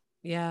class.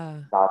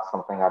 Yeah. That's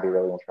something I'd be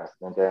really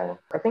interested in doing.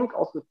 I think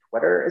also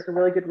Twitter is a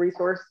really good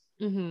resource.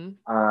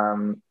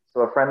 Mm-hmm.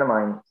 So a friend of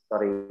mine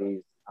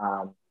studies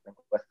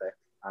linguistics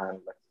and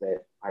looks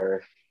at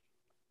Irish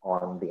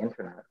on the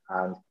internet,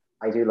 and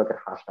I do look at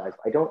hashtags.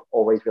 I don't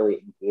always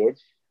really engage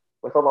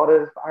with a lot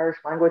of Irish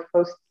language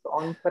posts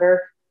on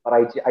Twitter, but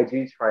I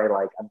do try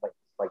like I'm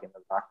like in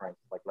the background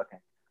just like looking,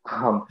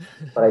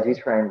 but I do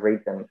try and read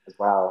them as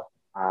well,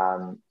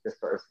 just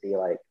sort of see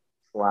like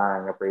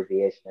slang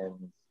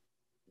abbreviations,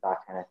 that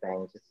kind of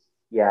thing. Just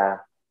yeah,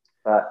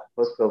 but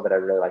post COVID, I'd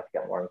really like to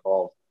get more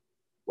involved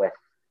with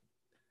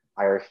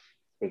Irish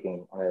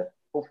speaking on a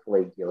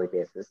hopefully daily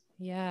basis.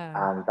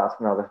 Yeah. And that's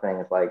another thing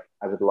is like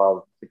I would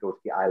love to go to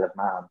the Isle of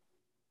Man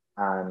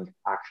and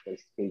actually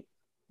speak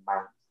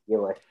Manx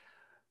Gaelic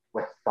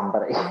with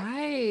somebody.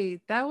 Right.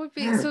 That would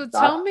be so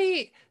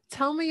that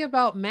tell me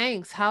about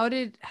Manx. How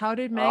did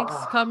Manx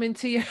oh, come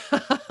into your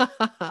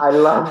I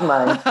love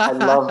Manx. I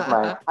love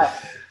Manx.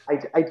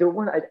 I don't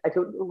want I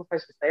don't know if I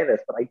should say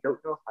this, but I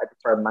don't know if I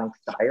prefer Manx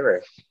to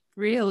Irish. I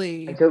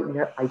Really? don't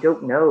know. I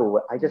don't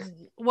know.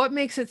 What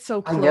makes it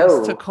so I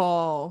close to know.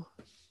 call?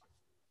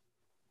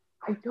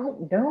 I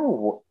don't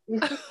know.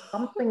 There's just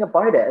something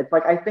about it. It's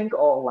like I think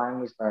all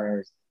language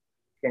learners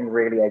can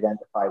really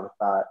identify with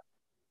that.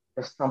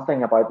 There's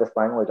something about this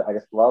language I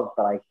just love,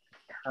 but I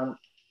can't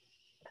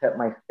put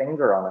my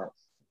finger on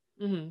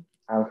it. Hmm.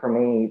 And for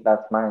me,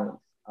 that's Manx.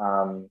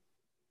 Um,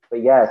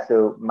 but yeah,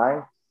 so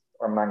Manx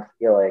or Manx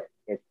Gaelic,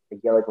 it's the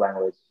Gaelic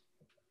language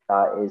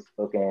that is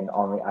spoken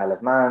on the Isle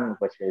of Man,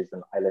 which is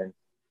an island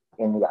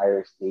in the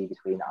Irish Sea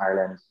between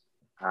Ireland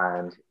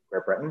and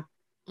Great Britain.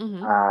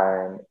 Hmm.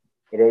 And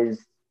it is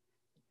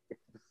it's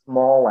a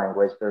small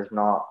language. There's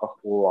not a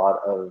whole lot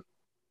of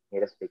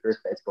native speakers,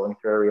 but it's going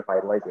through a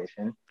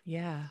revitalization.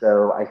 Yeah.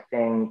 So I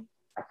think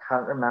I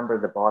can't remember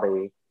the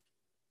body.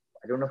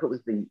 I don't know if it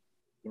was the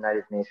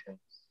United Nations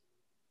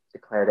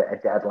declared it a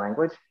dead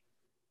language,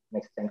 an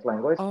extinct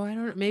language. Oh, I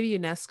don't know. Maybe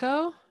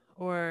UNESCO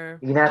or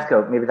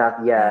UNESCO, maybe that,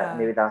 yeah, yeah.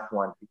 maybe that's the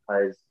one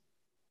because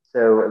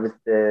so it was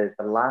the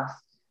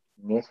last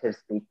native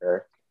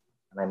speaker,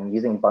 and I'm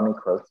using bunny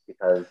quotes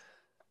because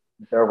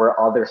there were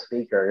other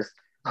speakers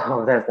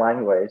of this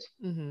language.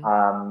 Hmm.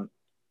 Um,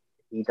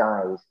 he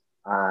died,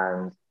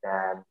 and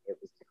then it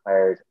was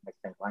declared an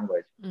extinct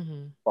language.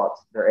 Hmm. But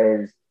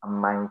there is a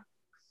Manx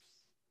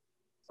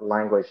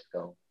language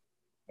school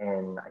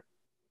in,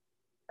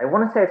 I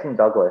want to say it's in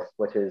Douglas,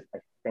 which is, I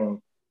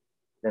think,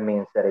 the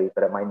main city,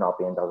 but it might not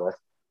be in Douglas.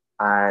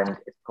 And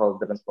it's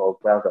called Livenspool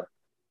Gaeilge,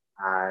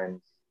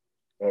 and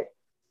it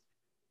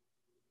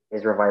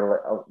is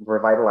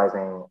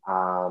revitalizing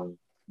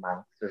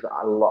Manx. There's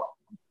a lot,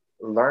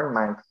 Learn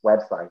Manx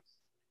websites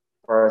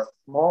for a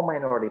small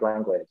minority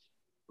language.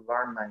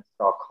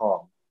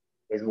 LearnManx.com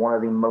is one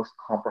of the most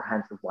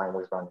comprehensive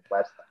language learning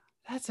websites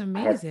That's I have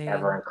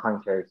ever amazing.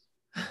 encountered.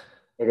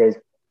 It is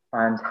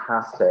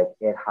fantastic.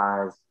 It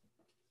has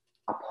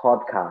a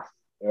podcast.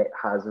 It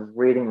has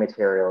reading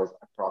materials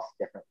across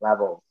different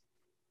levels.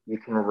 You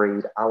can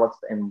read Alice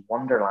in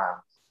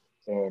Wonderland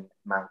in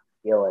Manx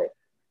Gaelic.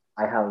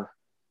 I have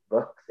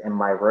books in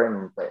my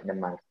room written in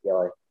Manx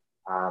Gaelic.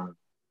 Um,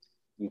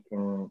 you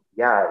can,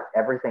 yeah,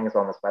 everything is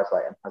on this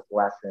website and has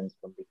lessons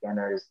from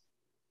beginners,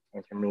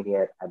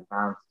 intermediate,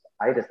 advanced.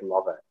 I just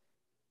love it.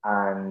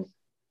 And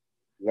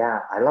yeah,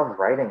 I love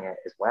writing it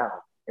as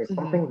well. It's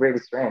Mm-hmm. something really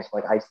strange.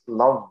 Like I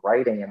love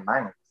writing in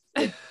Manx.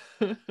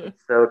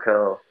 It's so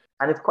cool.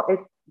 And it's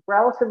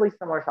relatively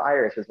similar to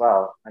Irish as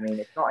well. I mean,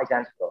 it's not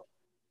identical,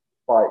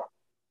 but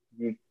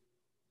you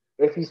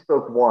if you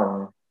spoke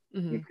one,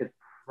 you Mm-hmm. could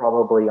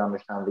probably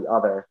understand the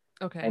other.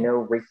 I Okay. know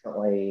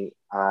recently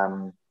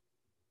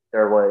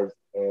there was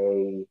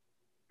a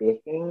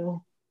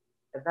baking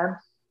event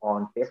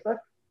on Facebook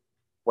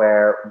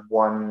where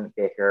one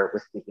baker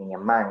was speaking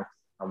in Manx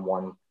and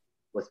one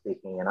was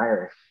speaking in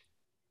Irish.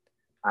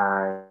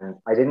 And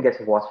I didn't get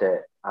to watch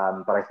it,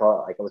 but I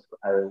saw like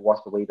I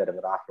watched a wee bit of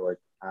it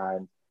afterwards, and I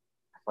was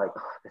like,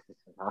 oh, this is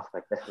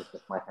fantastic. This is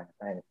just my kind of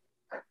thing.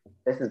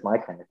 This is my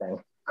kind of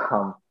thing.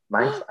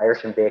 Manx,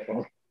 Irish, and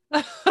baking.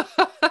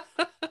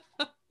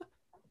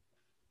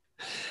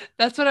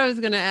 That's what I was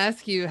going to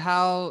ask you.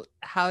 How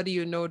do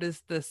you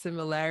notice the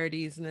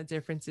similarities and the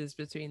differences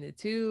between the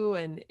two,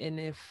 and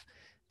if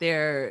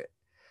they're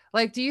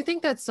like, do you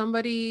think that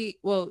somebody,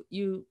 well,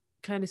 you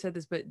kind of said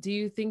this, but do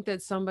you think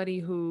that somebody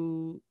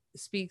who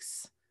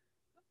speaks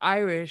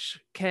Irish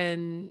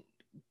can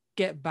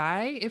get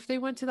by if they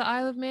went to the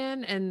Isle of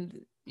Man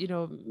and,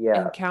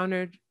 Yeah,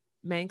 encountered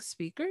Manx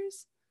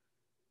speakers?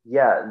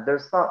 yeah.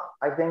 There's some.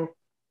 I think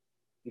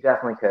you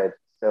definitely could.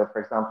 So,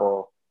 for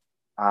example,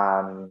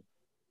 um,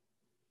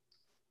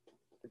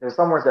 there's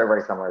some words that are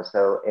very similar.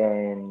 So,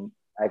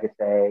 I could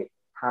say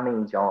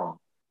Tammy John,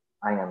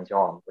 I am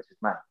John, which is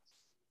Manx.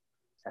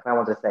 If I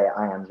want to say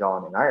I am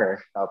John in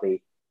Irish, that'll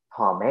be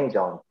Tom A.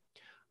 John.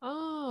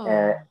 Oh.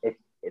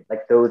 It's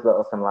like those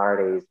little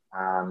similarities.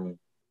 And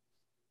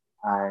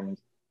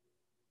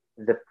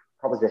the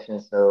proposition,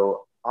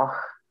 so ach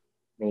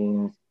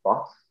means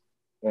but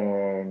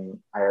in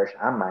Irish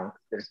and Manx,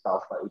 they're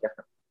spelled slightly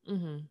different.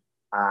 Mhm.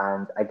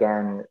 And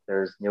again,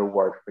 there's no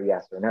word for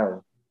yes or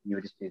no. You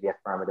would just do the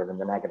affirmative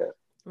and the negative.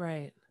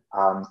 Right.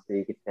 So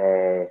you could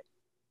say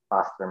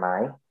Faster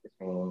Mai, which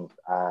means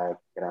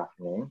good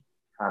afternoon.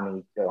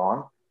 Tammy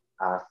John,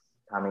 as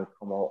Tammy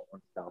como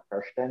unstel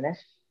verständig.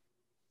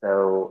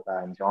 So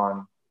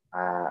John,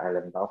 I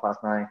live in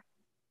Belfast now.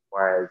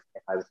 Whereas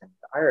if I was in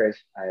the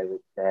Irish, I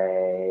would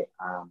say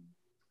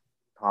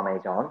Tommy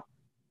John,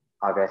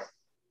 agus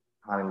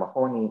Tommy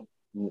Mahoney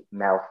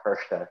Mel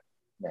Firsta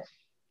Nish.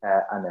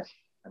 Anish.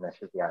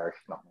 Anish is the Irish,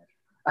 not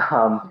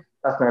Nish.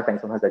 That's another thing.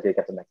 Sometimes I do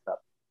get them mixed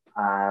up.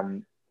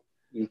 Um,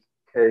 you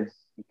you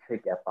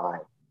could get by.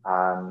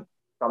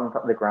 Some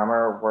the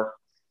grammar works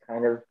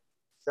kind of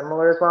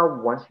similar as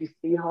well once you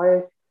see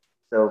how.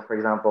 So, for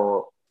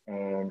example,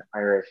 in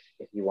Irish,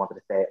 if you wanted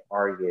to say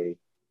 "are you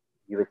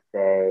would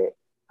say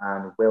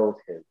 "and will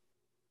to."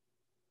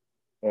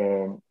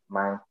 In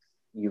Manx,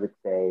 you would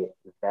say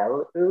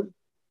 "vel u,"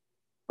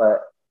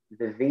 but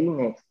the V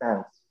makes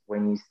sense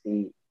when you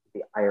see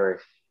the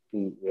Irish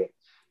BH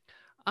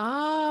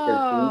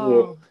because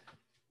BH Oh.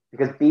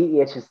 because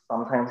BH is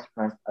sometimes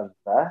pronounced a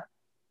the,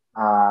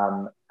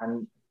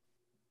 and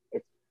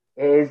it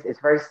it's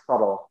very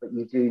subtle, but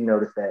you do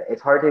notice it.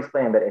 It's hard to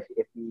explain, but if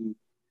you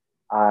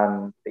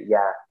but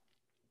yeah,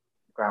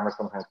 grammar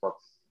sometimes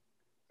works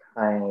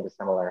kind of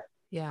similar.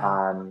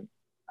 Yeah. Um,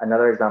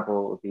 Another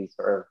example would be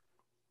sort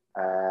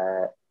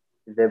of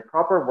the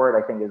proper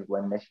word I think is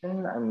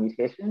lenition and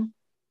mutation,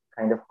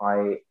 kind of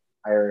how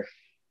Irish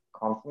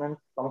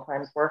consonants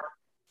sometimes work.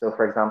 So,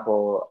 for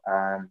example,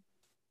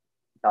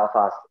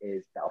 Belfast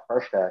is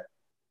Belfirsta,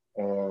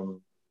 in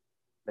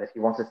but if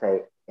you want to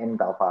say in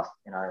Belfast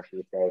in Irish, you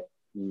would say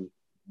the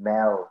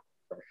Mel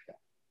Firsta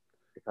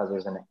because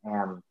there's an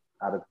M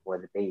added before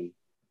the B.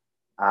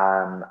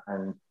 And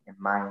in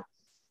Manx,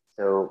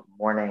 so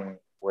morning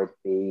would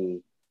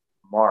be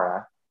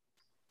Mora,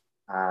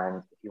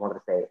 and if you wanted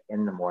to say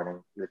in the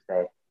morning, you would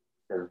say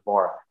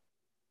Silvora.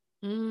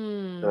 So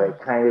Mm. it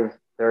kind of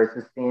there's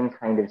the same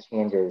kind of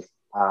changes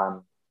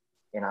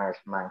in Irish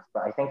Manx,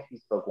 but I think if you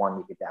spoke one,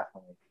 you could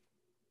definitely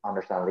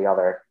understand the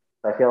other.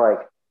 So I feel like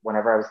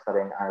whenever I was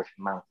studying Irish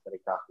Manx at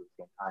exactly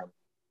the same time,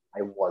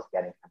 I was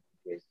getting kind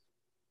of confused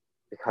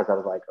because I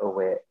was like, oh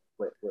wait,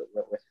 which is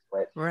which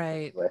is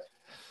Right. which.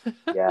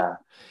 Yeah.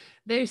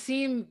 They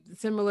seem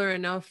similar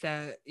enough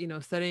that,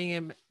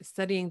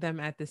 studying them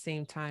at the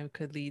same time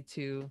could lead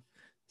to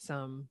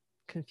some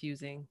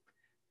confusing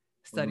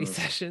study Mm,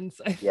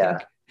 sessions, I yeah.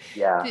 think.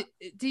 Yeah. Do,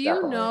 do you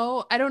Definitely.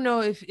 know? I don't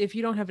know if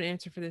you don't have an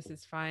answer for this,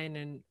 it's fine.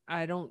 And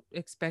I don't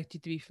expect you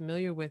to be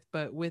familiar with,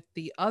 but with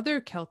the other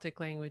Celtic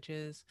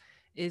languages,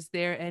 is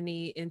there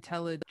any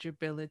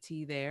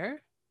intelligibility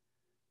there?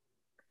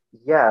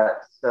 Yeah.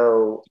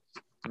 So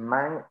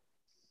Manx,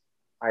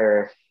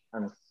 Irish,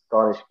 and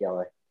Scottish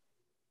Gaelic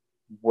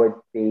would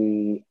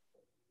be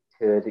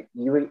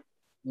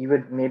you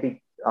would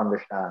maybe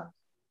understand.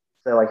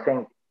 So I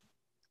think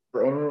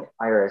in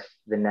Irish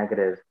the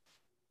negative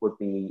would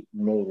be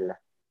nil.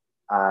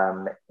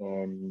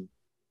 In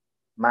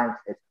Manx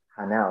it's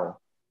Hanel,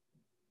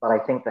 but I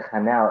think the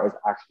Hanel is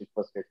actually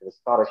closer to the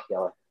Scottish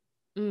Gaelic.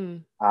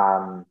 Mm.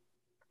 Um,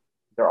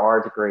 there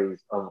are degrees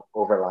of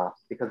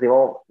overlaps because they've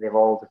all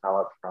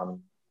developed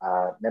from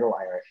Middle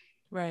Irish.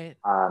 Right.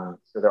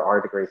 So there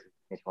are degrees of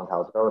mutual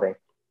intelligibility.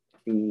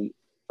 The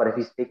but if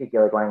you speak a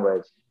Gaelic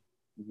language,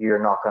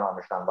 you're not going to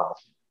understand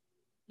Welsh.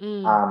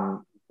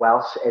 Mm.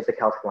 Welsh is a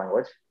Celtic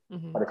language,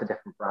 Hmm. but it's a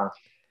different branch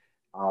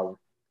of.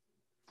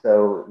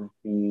 So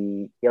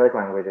the Gaelic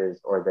languages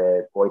or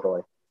the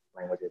Goidelic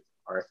languages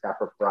are a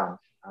separate branch,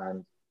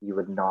 and you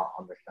would not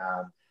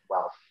understand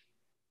Welsh.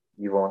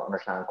 You won't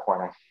understand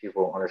Cornish. You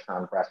won't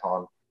understand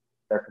Breton.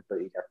 They're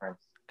completely different.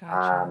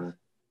 Gotcha. Um,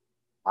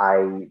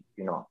 I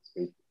do not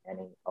speak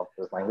any of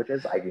those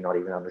languages. I do not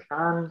even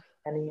understand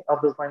any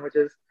of those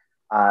languages.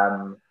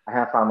 I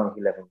have family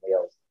who live in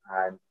Wales,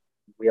 and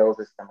Wales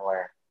is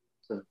similar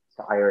to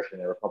Irish in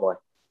the Republic.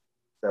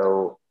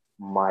 So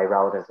my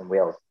relatives in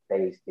Wales,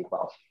 they speak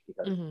Welsh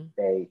because Hmm.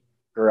 they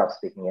grew up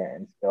speaking it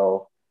in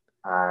school,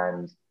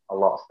 and a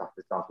lot of stuff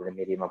is done through the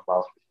medium of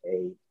Welsh, which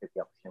they took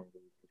the opportunity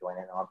to join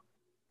in on.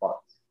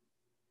 But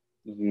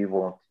you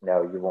won't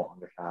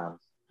understand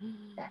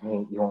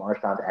you won't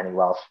understand any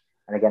Welsh.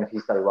 And again, if you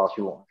study Welsh,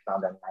 you won't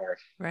understand any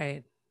Irish.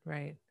 Right,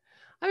 right.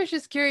 I was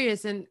just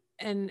curious, and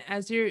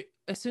as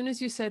soon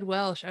as you said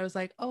Welsh, I was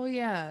like, "Oh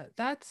yeah,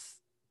 that's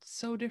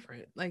so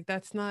different. Like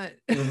that's not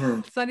Mm-hmm.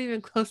 it's not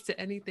even close to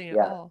anything at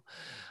Yeah, all."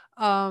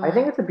 I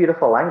think Um, it's a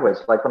beautiful language.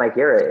 Like when I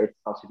hear it, it's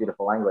such a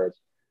beautiful language.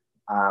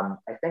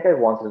 I think I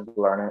wanted to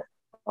learn it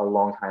a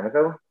long time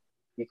ago.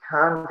 You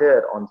can do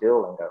it on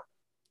Duolingo.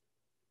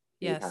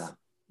 You yes. can.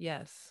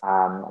 Yes.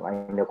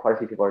 I know quite a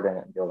few people are doing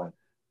it in Duolingo,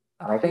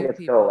 A and I think few it's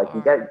cool. people Like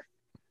are.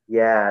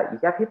 you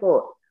get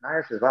people in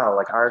Irish as well.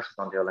 Like Irish is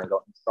on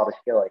Duolingo, and Scottish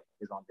Gaelic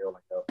is on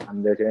Duolingo,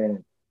 and they're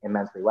doing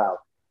immensely well.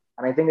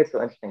 And I think it's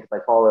so interesting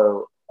because I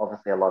follow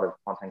obviously a lot of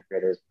content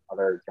creators,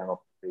 other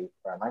general people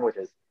who learn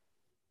languages,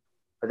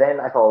 but then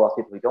I follow a lot of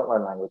people who don't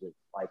learn languages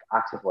like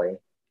actively,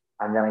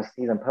 and then I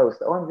see them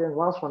post, "Oh, I'm doing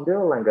Welsh on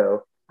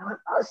Duolingo." I'm like,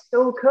 "That's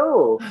so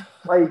cool!"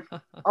 Like,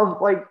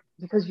 of like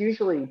because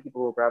usually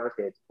people will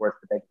gravitate towards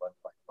the big ones,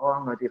 like, "Oh,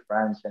 I'm gonna do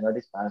French, I'm gonna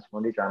do Spanish, I'm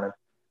gonna do German,"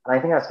 and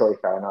I think that's totally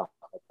fair enough.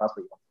 Like, that's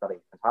what you want to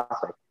study,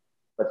 fantastic.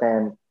 But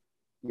then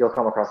you'll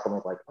come across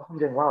someone who's like, "Oh, I'm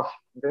doing Welsh,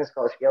 I'm doing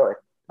Scottish Gaelic."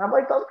 And I'm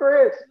like, "That's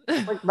great!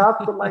 Like,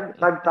 that's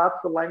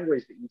the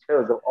language that you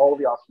chose of all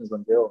the options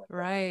on Duolingo.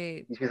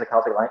 Right. You choose a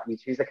Celtic language. You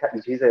choose a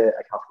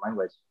Celtic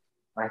language."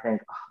 And I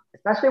think,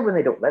 especially when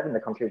they don't live in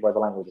the country where the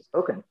language is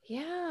spoken,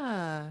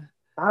 Yeah.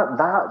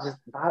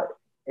 that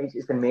it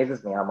just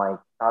amazes me. I'm like,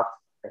 that's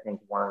I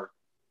think one of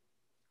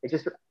it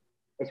just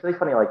it's really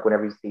funny. Like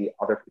whenever you see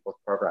other people's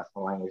progress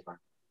in language learning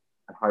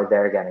and how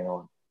they're getting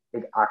on,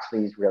 it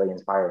actually is really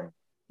inspiring. And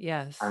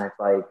Yes. it's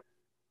like,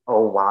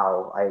 oh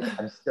wow,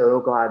 I'm so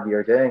glad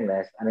you're doing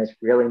this, and it's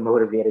really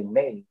motivating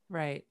me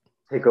Right.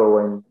 to go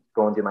and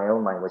do my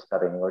own language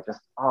studying, or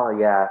just oh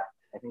yeah,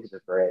 I think it's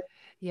just great.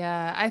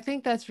 Yeah, I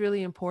think that's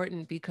really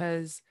important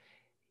because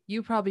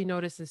you probably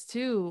notice this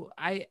too.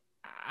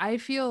 I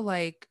feel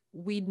like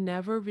we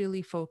never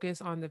really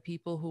focus on the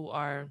people who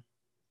are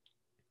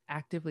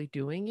actively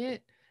doing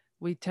it.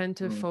 We tend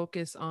to Mm-hmm.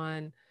 focus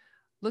on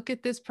look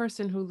at this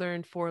person who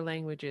learned four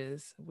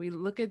languages. We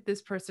look at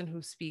this person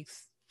who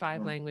speaks five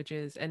Mm-hmm.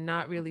 languages and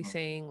not really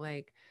saying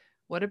like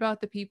what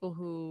about the people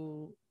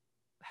who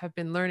have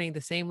been learning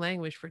the same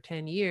language for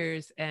 10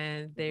 years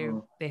and Mm-hmm.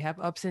 they have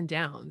ups and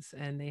downs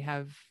and they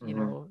have,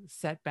 Mm-hmm.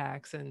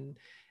 setbacks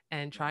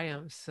and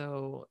triumphs.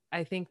 So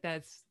I think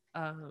that's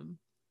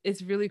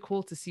it's really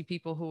cool to see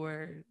people who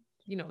are,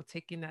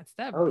 taking that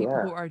step, Oh people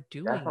yeah, who are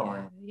doing it.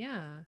 definitely.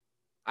 Yeah.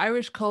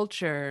 Irish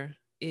culture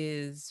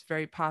is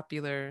very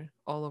popular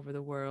all over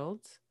the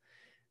world,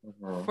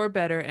 Mm-hmm. for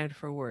better and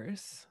for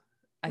worse.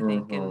 I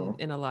think Mm-hmm.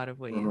 in a lot of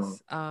Mm-hmm.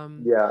 ways.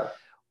 Yeah.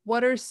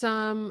 What are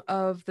some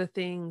of the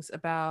things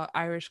about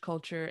Irish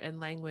culture and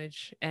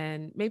language,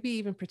 and maybe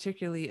even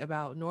particularly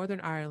about Northern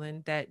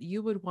Ireland, that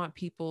you would want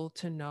people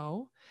to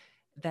know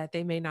that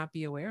they may not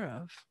be aware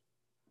of?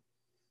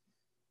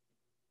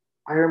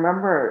 I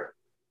remember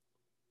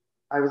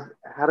I was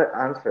had to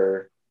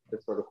answer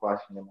this sort of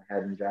question in my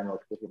head in general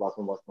because people ask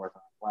me what's Northern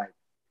Ireland like.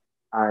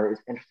 And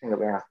it's interesting that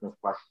we're asking this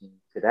question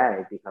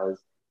today because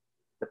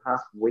the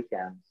past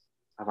weekend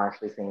I've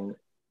actually seen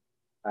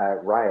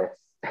riots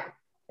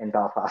in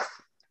Belfast.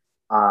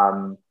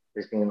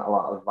 There's been a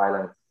lot of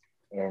violence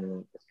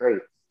in the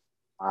streets.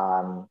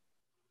 Um,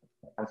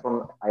 and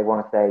some, I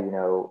want to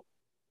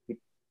say,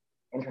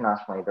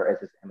 internationally, there is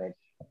this image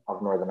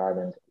of Northern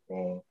Ireland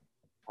being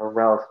a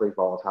relatively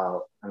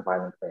volatile and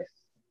violent place.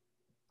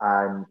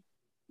 And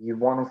you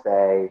want to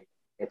say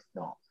it's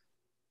not,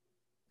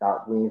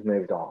 that we've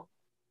moved on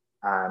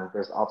and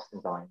there's ups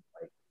and downs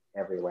like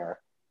everywhere.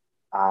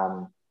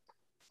 Um,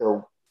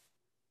 so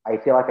I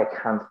feel like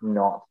I can't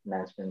not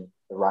mention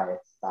the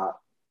riots that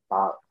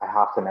I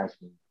have to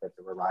mention that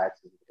there were riots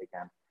over the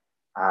weekend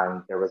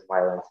and there was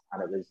violence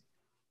and it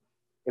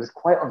was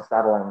quite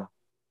unsettling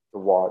to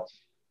watch.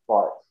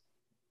 But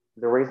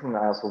the reason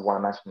I also want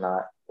to mention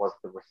that was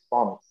the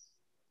response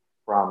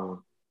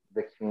from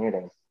the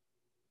communities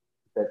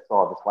that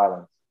saw this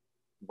violence,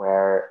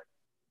 where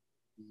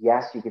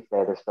yes, you could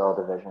say there's still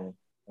a division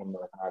in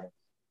Northern Ireland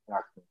in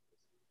our communities,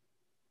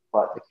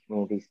 but the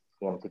communities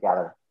came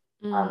together,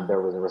 and Mm.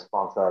 there was a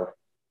response of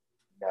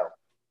no,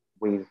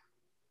 we've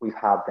we've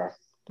had this,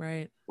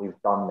 Right. we've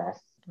done this.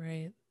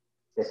 Right.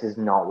 This is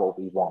not what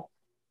we want.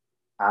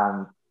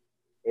 And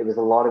it was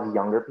a lot of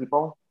younger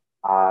people,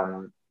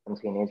 some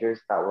teenagers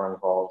that were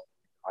involved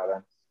in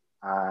violence.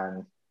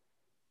 And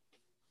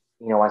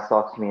I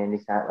saw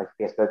community center like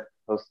Facebook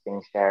posts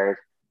being shared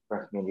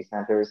from community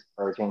centers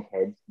urging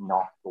kids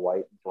not to go out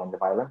and join the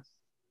violence,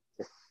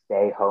 to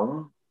stay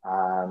home.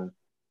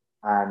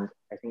 And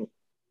I think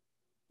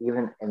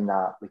even in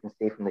that, we can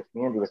see from the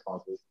community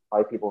responses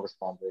how people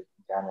responded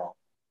in general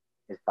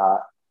is that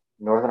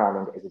Northern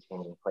Ireland is a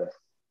changing place,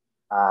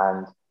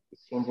 and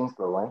it's changing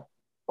slowly,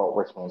 but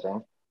we're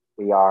changing.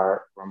 We're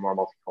more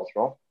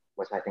multicultural,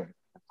 which I think is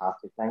a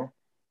fantastic thing.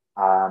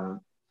 Um,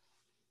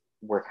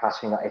 we're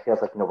catching up. It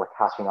feels like we're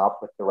catching up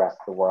with the rest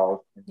of the world.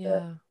 In that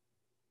Yeah.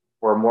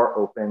 we're more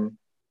open,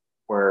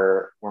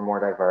 we're more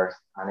diverse,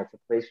 and it's a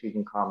place you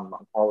can come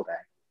on holiday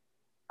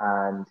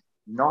and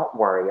not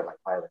worry about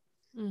violence.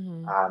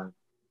 Mm-hmm. Um,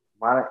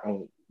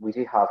 we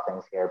do have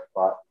things here,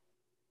 but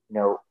you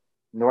know,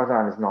 Northern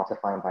Ireland is not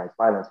defined by its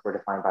violence. We're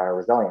defined by our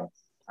resilience.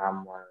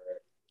 We're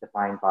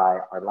defined by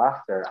our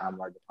laughter, and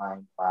we're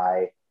defined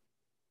by,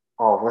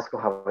 oh, let's go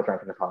have a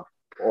drink in the pub,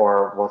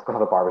 or let's go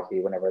have a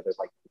barbecue whenever there's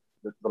like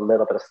the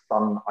little bit of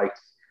sun out,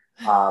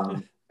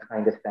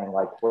 kind of thing.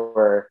 Like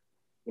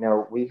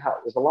we have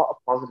there's a lot of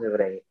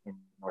positivity in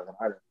Northern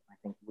Ireland. I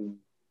think we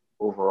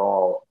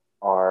overall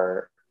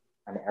are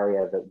an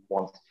area that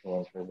wants to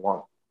change. We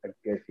want a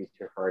good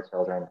future for our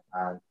children,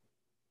 and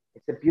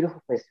it's a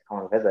beautiful place to come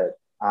and visit.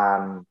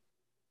 And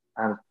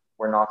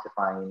we're not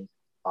defined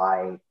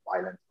by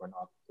violence. We're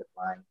not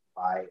defined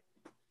by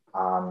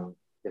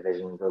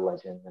division,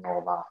 religion, and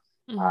all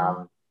that.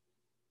 Mm-hmm.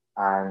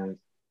 And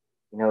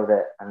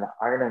that, and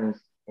Ireland,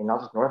 in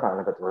not just Northern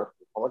Ireland, but the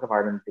Republic of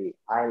Ireland, the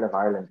Isle of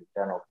Ireland in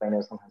general. Because I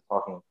know sometimes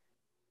talking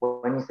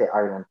when you say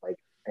Ireland, like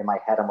in my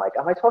head, I'm like,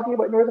 am I talking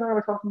about Northern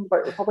Ireland? Am I talking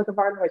about Republic of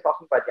Ireland? Am I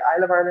talking about the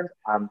Isle of Ireland?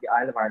 The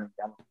Isle of Ireland,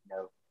 in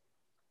general,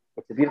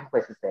 it's a beautiful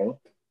place to stay.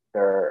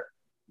 They're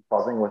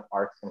buzzing with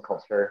arts and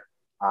culture.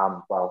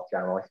 Well,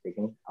 generally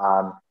speaking,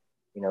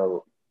 you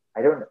know,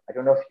 I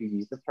don't know if you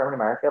use this term in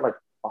America, like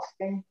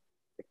busking,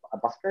 like a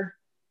busker,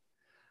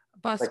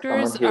 like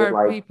someone Buskers who would are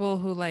like, people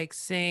who like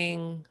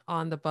sing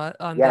on the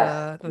on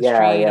yes, the yeah,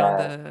 street, on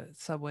yeah, the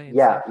subway and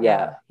yeah, stuff.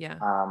 yeah. Yeah,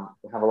 yeah.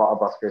 We have a lot of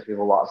buskers. We have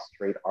a lot of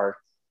street arts.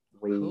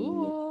 We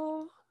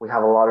Cool. we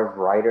have a lot of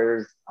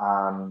writers,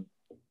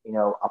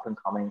 up and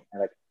coming.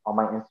 And like on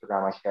my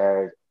Instagram, I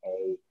shared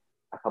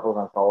a couple of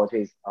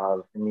anthologies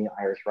of the new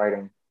Irish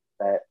writing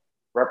that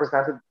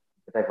represented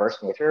the diverse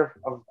nature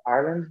of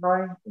Ireland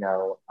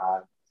now.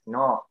 It's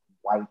not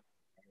white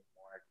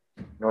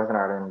anymore. Northern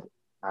Ireland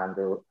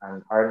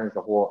and Ireland as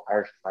a whole,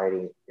 Irish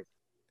society is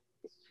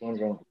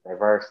changing, it's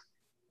diverse.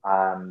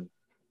 Um,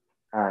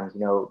 and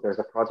there's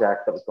a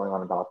project that was going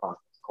on in Belfast.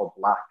 It's called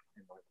Black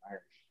in Northern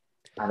Irish,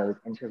 and I was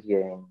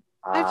interviewing.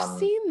 I've Um,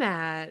 seen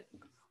that.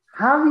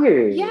 have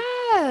you?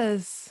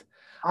 Yes.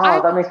 Oh,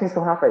 I that makes me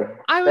so happy.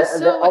 I was The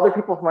so other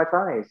people from my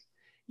tribe.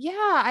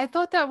 yeah, I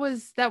thought that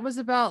was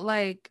about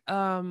like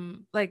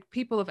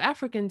people of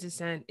African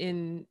descent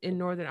in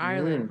Northern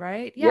Ireland, Mm,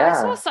 right?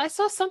 Yeah, yeah, I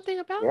saw something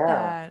about yeah,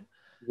 that.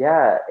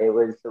 yeah. It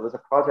was a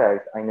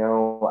project. I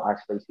know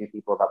actually two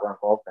people that were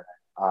involved in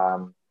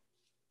it.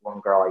 One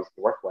girl I used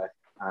to work with,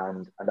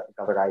 and the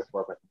other guy I used to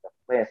work with in a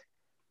different place.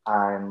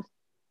 And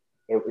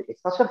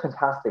it's such a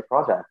fantastic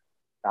project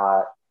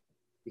that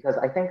because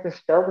I think there's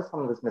still some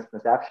of this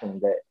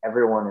misconception that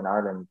everyone in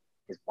Ireland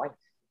is white,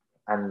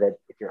 and that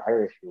if you're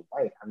Irish, you're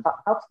white, and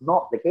that's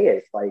not the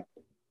case. Like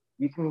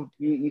you can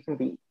be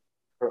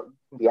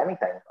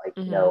anything. Like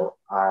Mhm.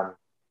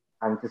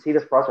 and to see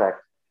this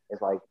project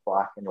is like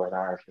Black in Northern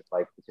Irish. It's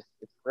like it's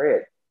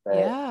great that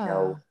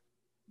Yeah.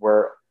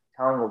 we're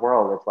telling the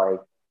world it's like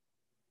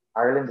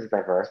Ireland is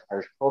diverse,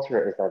 Irish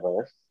culture is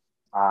diverse,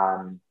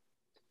 um,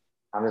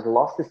 and there's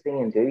lots to see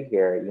and do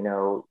here. You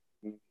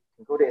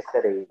can go to a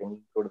city, then you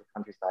can go to the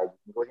countryside. You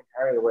can go to an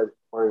area where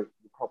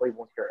you probably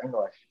won't hear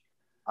English.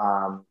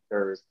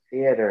 There's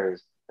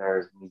theaters,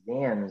 there's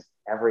museums,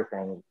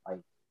 everything.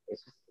 Like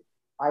it's just,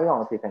 I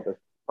honestly think it's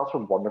such a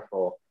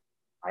wonderful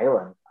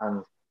island,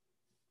 and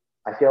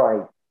I feel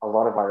like a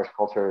lot of Irish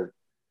culture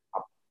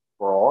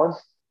abroad.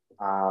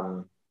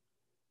 Um,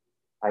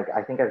 like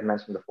I think I've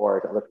mentioned before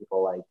to other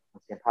people, like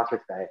on St.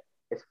 Patrick's Day.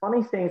 It's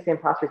funny seeing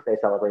St. Patrick's Day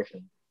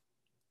celebrations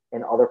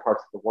in other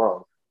parts of the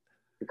world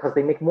because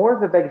they make more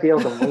of a big deal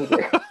than we do.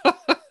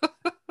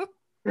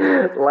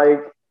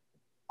 Like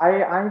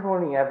I've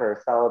only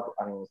ever celebrated.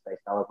 I mean, say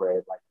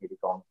celebrated like maybe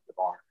going to the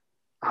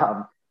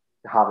bar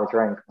to have a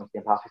drink on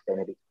St. Patrick's Day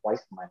maybe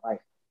twice in my life,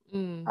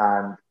 Mm,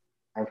 and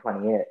I'm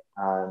 28,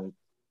 and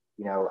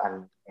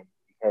and in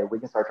the UK we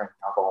can start drinking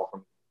alcohol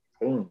from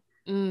 18,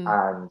 mm.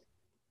 and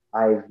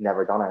I've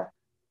never done it.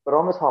 But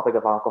on the topic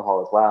of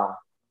alcohol as well,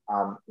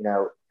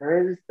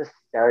 there is this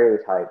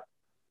stereotype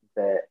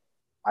that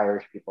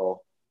Irish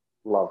people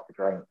love to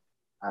drink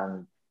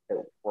and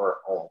that we're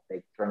all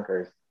big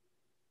drinkers.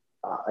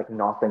 like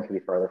nothing could be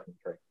further from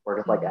the truth. We're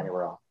just like Mm-hmm.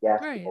 anywhere else. Yes,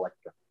 people Right. like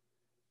to drink,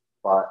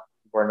 but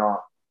we're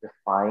not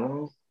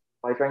defined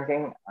by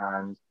drinking.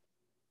 And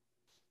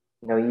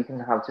you can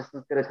have just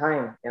as good a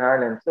time in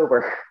Ireland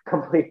sober,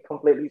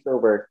 completely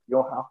sober. You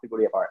don't have to go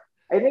to a bar.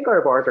 I think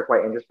our bars are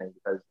quite interesting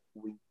because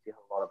we do have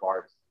a lot of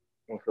bars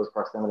in close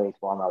proximity to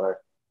one another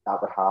that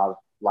would have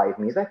live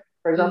music,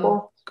 for Mm.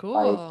 example.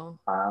 Like, Cool.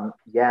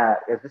 yeah,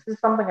 if this is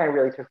something I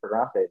really took for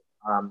granted.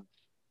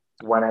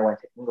 When I went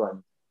to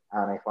England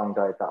and I found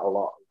out that a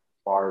lot of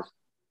bars,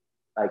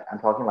 like I'm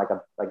talking like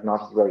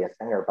not just really a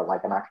singer, but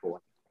like an actual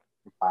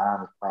like,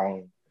 band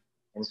playing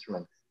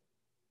instruments.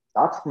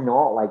 That's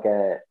not like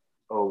a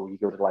oh you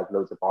go to like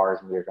loads of bars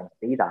and you're going to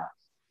see that,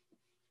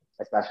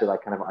 especially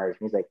like kind of Irish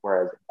music.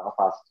 Whereas in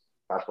Belfast,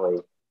 especially,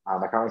 I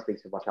can't really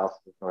speak too much else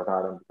with Northern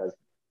Ireland because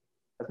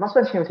as much as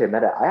I'm ashamed to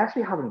admit it, I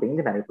actually haven't been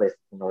to many places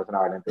in Northern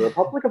Ireland. The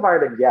Republic of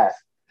Ireland, yes,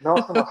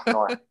 not so much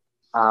north.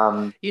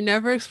 Um, You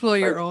never explore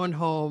like your own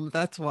home.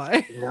 That's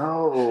why.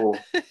 no,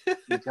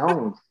 you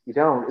don't.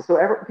 So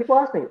people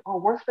ask me, oh,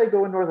 where should I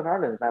go in Northern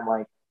Ireland? And I'm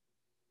like,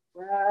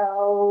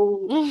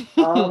 well,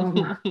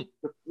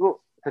 the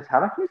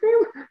Titanic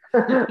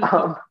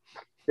Museum,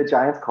 the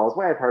Giant's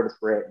Causeway. I've heard it's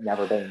great,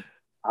 never been.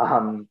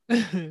 Um,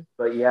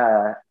 but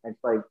yeah,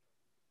 it's like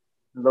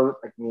loads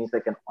like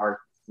music and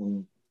arts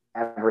and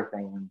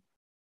everything.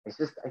 It's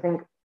just I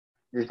think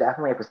there's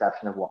definitely a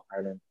perception of what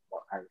Irish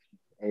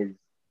is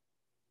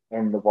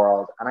in the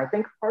world, and I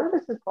think part of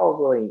this is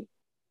probably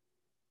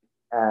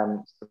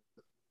um,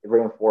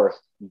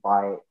 reinforced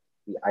by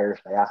the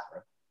Irish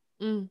diaspora.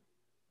 Mm.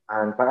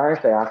 And by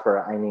Irish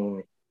diaspora, I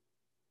mean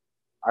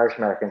Irish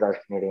Americans, Irish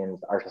Canadians,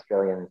 Irish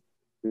Australians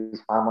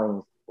whose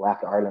families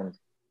left Ireland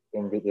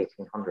in the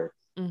 1800s.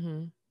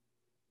 Mm-hmm.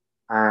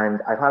 And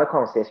I've had a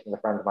conversation with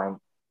a friend of mine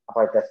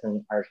about this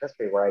in Irish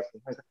history, where I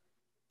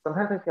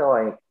sometimes I feel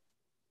like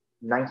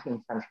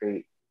 19th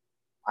century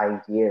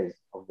ideas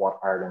of what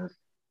Ireland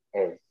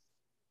is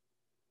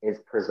is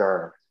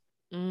preserved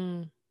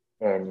Mm.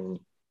 in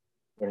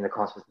in the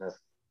consciousness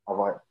of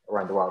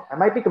around the world. I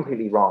might be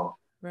completely wrong,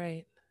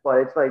 Right. but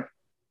it's like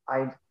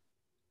I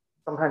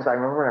sometimes I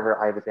remember whenever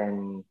I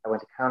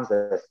went to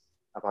Kansas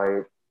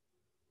about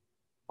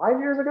 5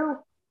 years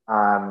ago,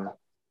 and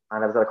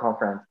I was at a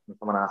conference and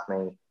someone asked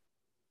me,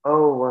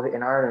 "Oh, well,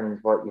 in Ireland,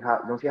 what you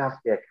have don't you have to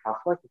be a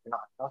Catholic? If you're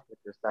not a Catholic,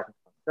 you're a second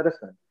class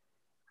citizen."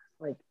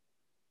 Like,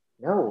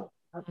 no,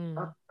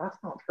 Mm. that's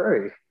not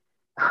true.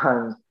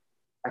 And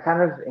I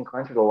kind of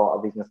encountered a lot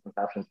of these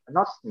misconceptions, and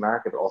not just in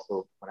America, but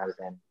also when I was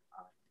in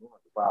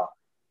England as well,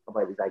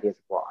 about these ideas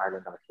of what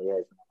Ireland actually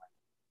is. And I'm like,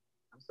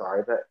 I'm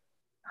sorry, but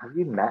have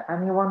you met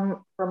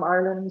anyone from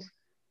Ireland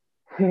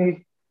who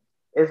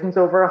isn't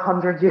over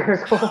 100 years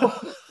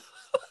old?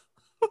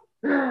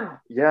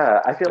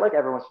 Yeah, I feel like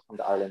everyone should come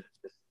to Ireland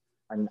just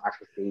and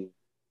actually see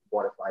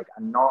what it's like,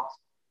 and not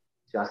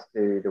just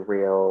do the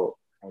real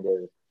kind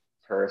of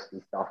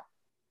touristy stuff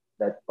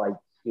that's like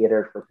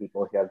catered for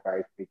people who have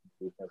very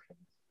preconceived notions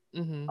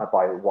Mm-hmm.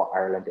 about what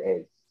Ireland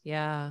is.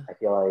 Yeah. I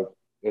feel like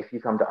if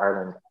you come to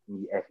Ireland,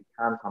 if you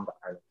can come to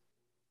Ireland,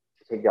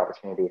 to take the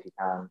opportunity if you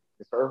can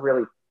to sort of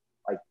really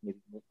like meet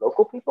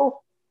local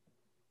people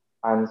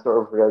and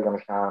sort of really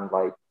understand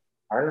like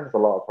Ireland has a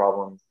lot of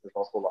problems. There's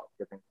also a lot of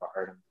good things about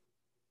Ireland,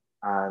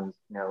 and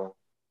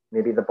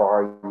maybe the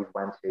bar you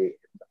went to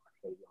isn't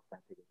actually the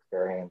authentic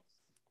experience,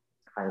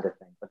 kind of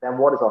thing. But then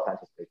what is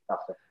authenticity?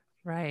 That's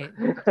Right.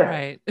 it.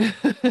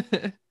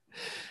 Right.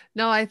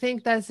 No, I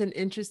think that's an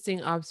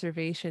interesting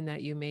observation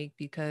that you make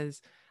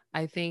because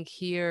I think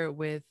here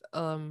with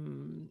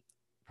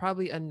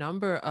probably a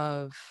number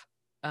of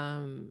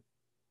um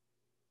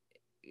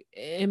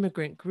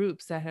immigrant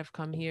groups that have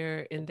come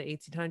here in the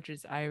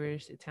 1800s,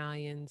 Irish,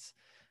 Italians,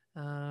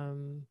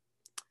 um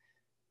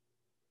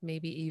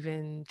maybe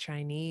even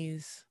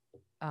Chinese,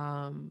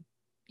 um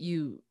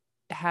you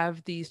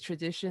have these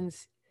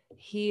traditions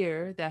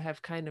here that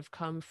have kind of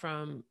come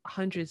from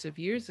hundreds of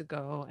years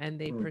ago and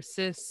they Mm,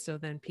 persist, so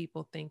then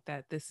people think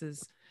that this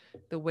is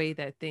the way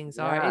that things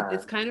are.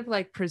 It's yeah. kind of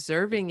like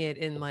preserving it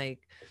in like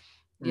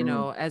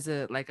Mm, as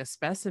a like a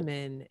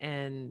specimen,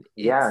 and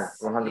yeah,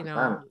 it's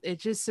 100%. it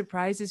just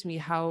surprises me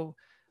how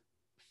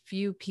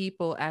few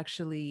people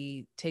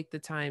actually take the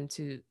time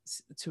to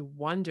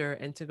wonder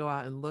and to go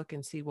out and look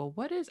and see, well,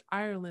 what is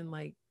Ireland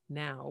like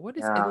now, what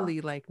is Yeah,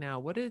 Italy like now,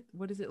 what is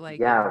it like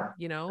in yeah.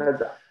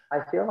 Because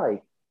I feel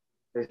like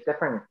there's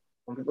different,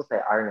 when people say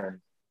Ireland,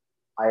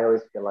 I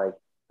always feel like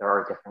there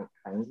are different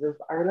kinds of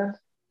Ireland.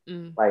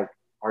 Mm, Like,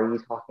 are you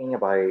talking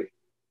about,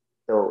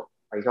 so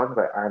are you talking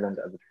about Ireland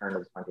at the turn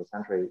of the 20th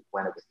century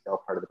when it was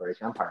still part of the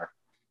British Empire?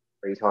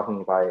 Are you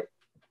talking about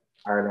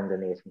Ireland in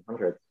the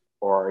 1800s?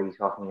 Or are you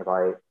talking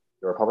about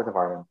the Republic of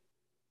Ireland?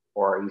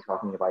 Or are you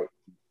talking about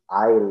the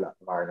Isle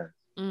of Ireland,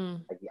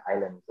 mm, like the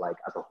island, like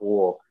as a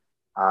whole?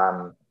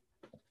 Um,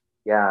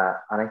 yeah,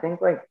 and I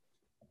think like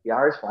the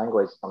Irish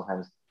language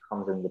sometimes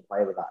comes into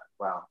play with that as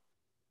well,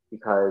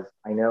 because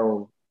I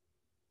know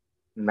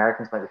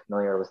Americans might be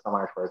familiar with some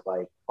Irish words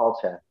like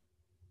falcha,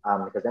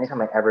 because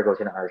anytime I ever go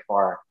to an Irish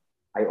bar,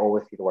 I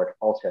always see the word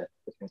falcha,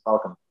 which means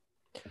welcome.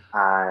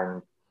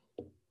 and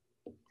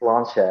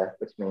sláinte,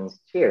 which means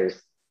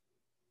cheers.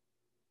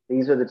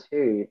 These are the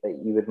two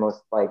that you would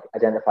most like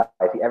identify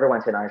if you ever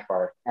went to an Irish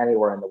bar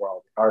anywhere in the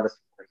world, regardless of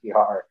where you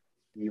are.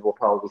 You will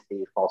probably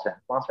see fáilte and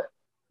sláinte.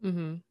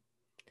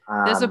 Mm-hmm.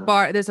 Um,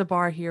 There's a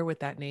bar here with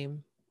that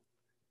name.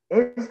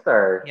 is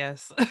there?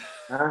 Yes.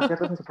 That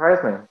doesn't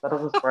surprise me. That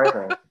doesn't surprise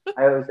me.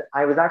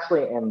 I was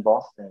actually in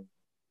Boston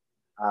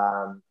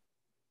um,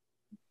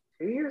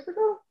 2 years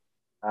ago.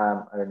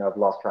 I don't know. I've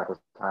lost track of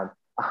time.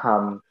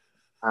 Um,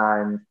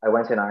 and I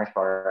went to an Irish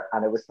bar,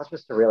 and it was such a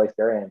surreal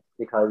experience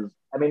because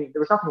I mean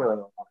there was nothing really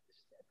going on. It was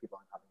just people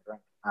having a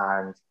drink,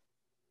 and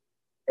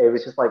it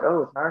was just like,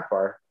 oh, it's an Irish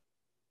bar,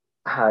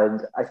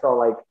 and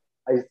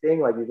I was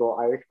seeing like these little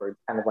Irish birds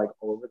kind of like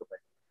all over the place.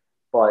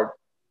 But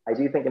I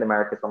do think in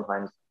America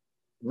sometimes,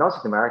 not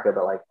just America,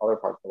 but like other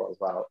parts of the world as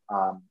well,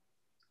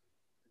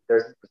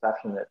 there's this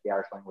perception that the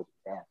Irish language is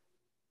dead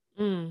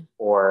Mm.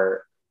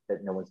 or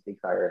that no one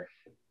speaks Irish.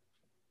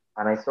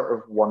 And I sort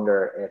of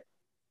wonder if,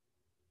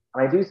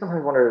 and I do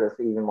sometimes wonder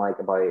this even like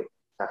about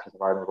sections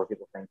of Ireland where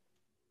people think,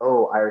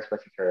 oh, Irish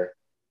literature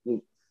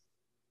eats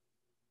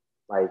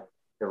like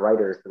the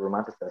writers, the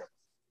romanticists,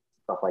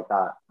 stuff like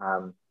that.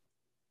 And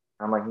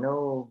I'm like,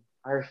 no,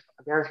 the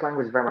Irish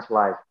language is very much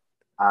alive.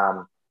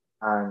 Um,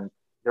 and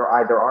there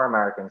are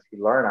Americans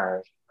who learn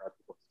Irish, there are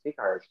people who speak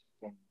Irish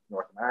in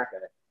North America.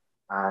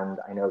 And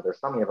I know there's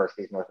some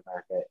universities in North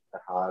America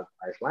that have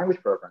Irish language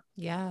programs,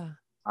 Yeah.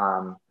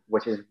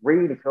 which is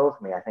really cool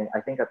to me. I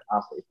think that's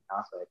absolutely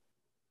fantastic.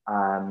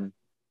 Um,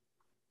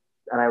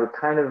 and I would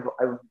kind of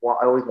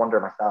I always wonder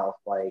myself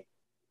like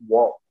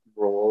what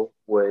role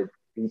would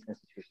these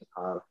institutions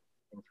have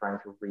in trying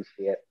to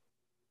reshape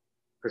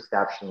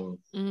perceptions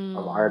of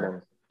Mm.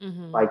 Ireland,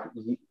 Mm-hmm. like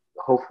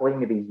hopefully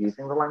maybe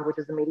using the language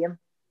as a medium,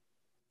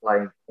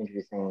 like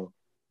introducing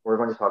we're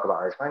going to talk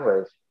about Irish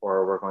language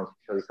or we're going to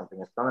show you something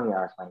that's done in the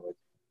Irish language,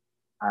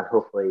 and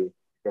hopefully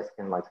this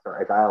can like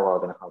start a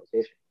dialogue and a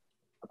conversation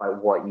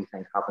about what you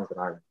think happens in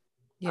Ireland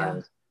Yeah.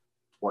 and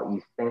what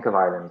you think of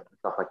Ireland and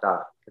stuff like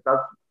that. Because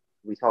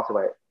we talked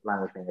about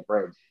language being a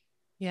bridge,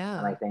 and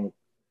Yeah. I think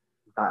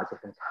that is a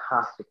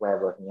fantastic way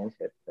of looking into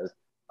it because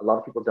a lot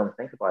of people don't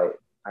think about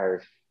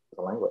Irish as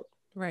a language,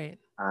 Right.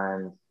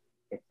 and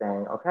it's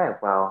saying, okay,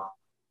 well,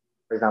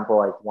 for example,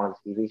 like one of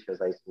the TV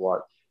shows I used to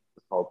watch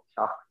was called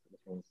Shock,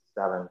 which means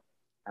seven,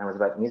 and it was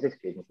about music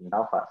students in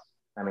Belfast.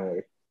 I mean,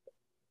 it's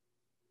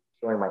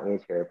showing my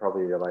age here,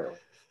 probably about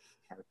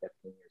 10, 15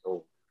 years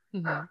old,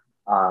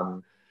 Mm-hmm.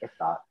 if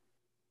that.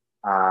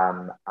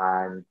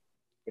 And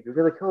it'd be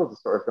really cool to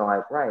sort of go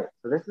like, right,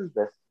 so this is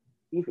this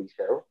TV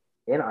show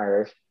in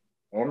Irish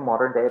in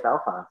modern day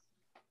Belfast.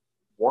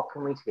 What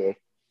can we take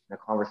in a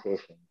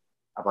conversation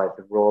about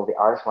the role of the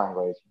Irish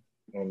language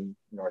in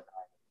North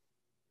Ireland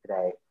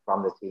today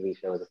from this TV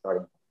show as a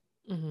starting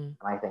point? Mm-hmm. And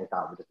I think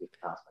that would just be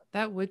fantastic.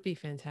 That would be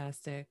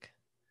fantastic.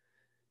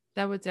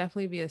 That would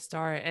definitely be a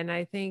start. And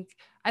I think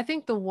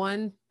the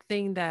one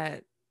thing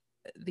that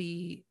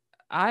the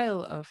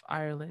Isle of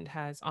Ireland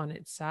has on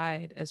its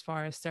side as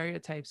far as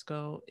stereotypes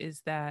go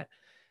is that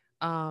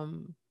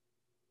um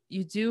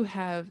you do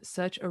have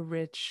such a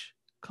rich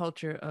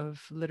culture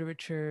of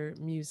literature,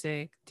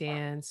 music,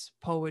 dance,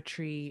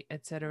 poetry,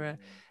 etc.,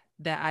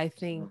 that I Mm-hmm.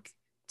 think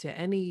to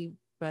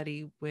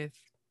anybody with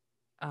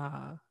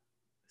uh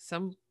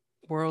some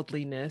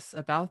worldliness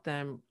about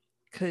them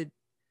could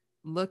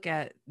look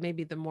at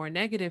maybe the more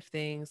negative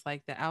things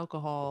like the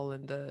alcohol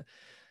and the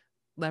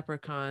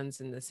leprechauns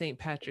and the St.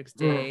 Patrick's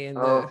Mm-hmm. Day and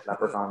the Oh,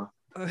 leprechaun.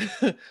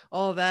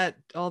 all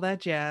that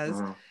jazz,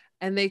 Mm-hmm.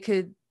 and they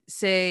could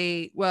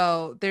say,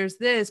 well, there's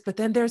this, but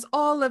then there's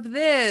all of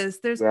this,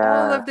 there's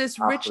all of Yeah, this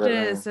absolutely.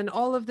 richness and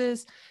all of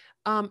this,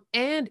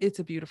 and it's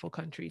a beautiful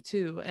country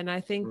too. And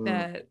I think Mm-hmm.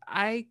 that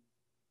I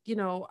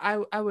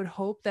would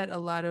hope that a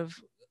lot of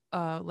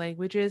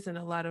languages and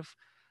a lot of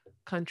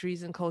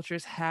countries and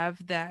cultures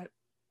have that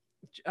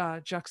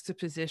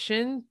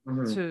juxtaposition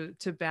Mm-hmm.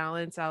 to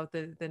balance out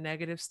the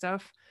negative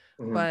stuff.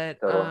 Mm-hmm.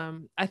 But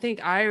Totally. I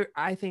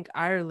think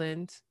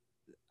Ireland,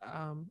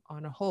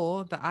 on a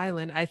whole, the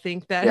island, I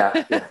think that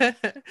Yes,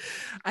 yes.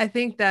 I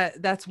think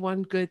that that's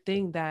one good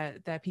thing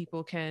that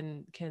people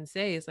can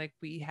say is like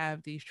we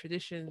have these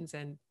traditions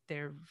and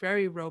they're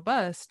very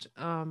robust.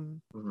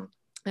 Mm-hmm.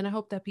 And I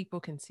hope that people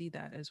can see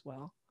that as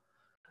well.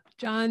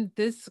 John,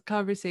 this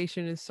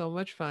conversation is so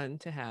much fun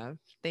to have.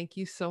 Thank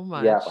you so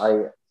Yeah, much.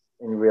 I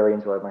really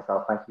enjoyed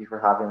myself. Thank you for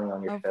having me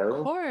on your Of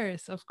show.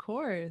 course, of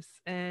course.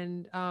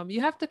 And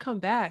you have to come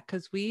back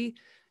because we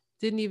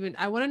didn't even,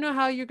 I want to know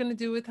how you're going to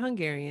do with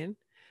Hungarian.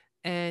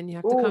 And you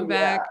have to Oh come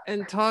yeah. back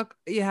and talk.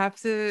 You have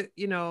to,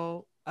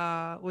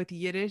 with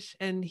Yiddish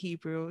and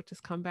Hebrew,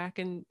 just come back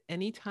and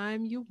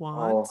anytime you Oh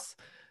want.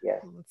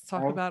 yes. Let's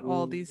talk Thank about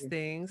all these you.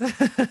 things.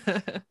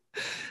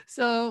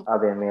 So,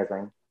 That'd be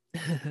amazing.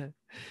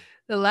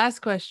 the last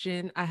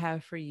question I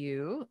have for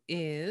you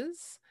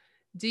is,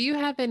 do you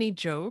have any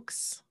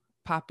jokes,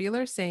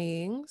 popular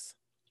sayings,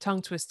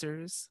 tongue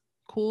twisters,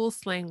 cool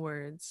slang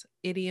words,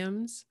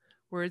 idioms,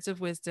 words of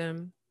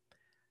wisdom,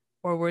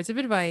 or words of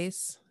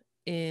advice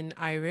in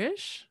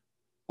Irish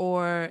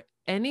or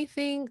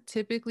anything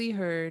typically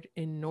heard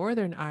in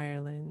Northern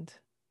Ireland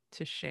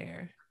to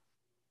share?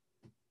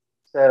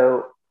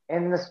 So,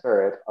 in the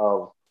spirit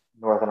of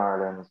Northern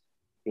Ireland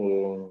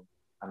being,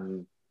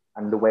 um,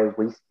 and the way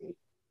we speak,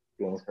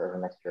 being sort of a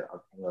mixture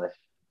of English,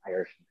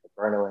 Irish, and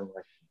Hiberno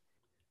English,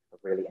 a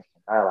really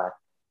interesting dialect,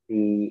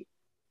 the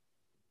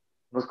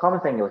most common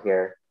thing you'll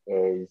hear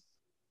is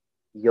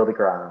you'll be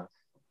grand.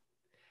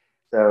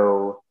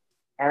 So,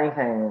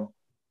 anything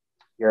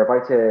you're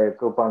about to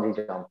go bungee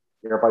jump,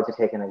 you're about to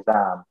take an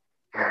exam,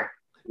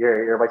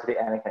 you're about to do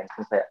anything, you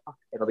can say, oh,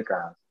 it'll be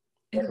grand.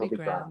 It'll It'll be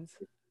be grand. grand.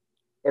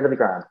 It'll be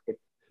grand.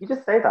 You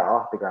just say that,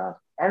 oh, it'll be grand.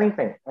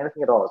 Anything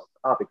at all, just,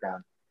 oh, it'll be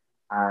grand.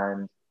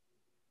 And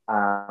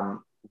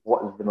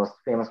what is the most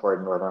famous word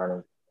in Northern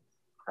Ireland?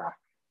 Crack.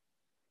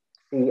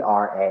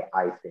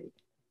 Craic.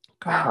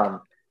 Crack.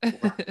 Um,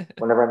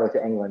 whenever I moved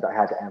to England, I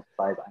had to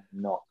emphasize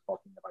I'm not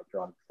talking about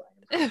drugs.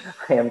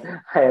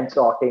 I am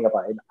talking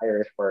about an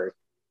Irish word.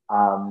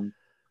 Um,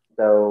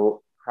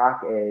 so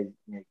crack is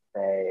you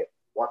say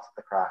what's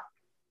the crack,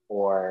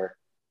 or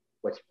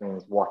which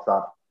means what's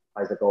up,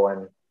 how's it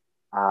going?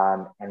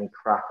 Any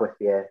crack with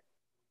you,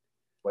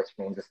 which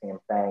means the same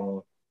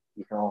thing.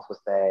 You can also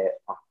say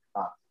oh,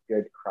 that's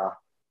good crack,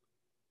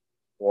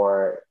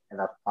 or in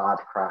a bad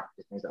crack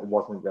just means it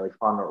wasn't really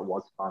fun or it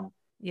was fun.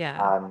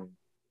 Yeah. Um,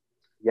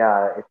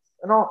 yeah, it's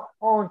an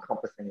all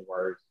encompassing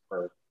word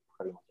for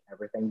pretty much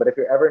everything. But if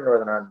you're ever in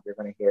Northern Ireland, you're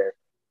going to hear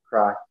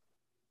crack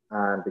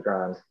and the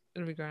grand.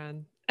 It'll be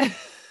grand.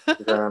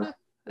 The grand.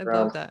 The I love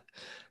grand. that.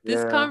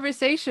 This Yeah.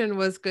 conversation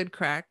was good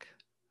crack.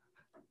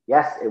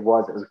 Yes, it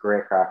was. It was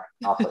great crack.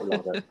 Absolutely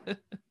loved it.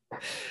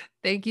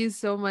 Thank you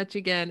so much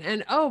again.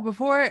 And oh,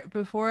 before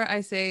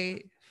I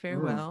say Mm.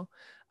 farewell,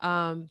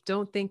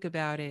 don't think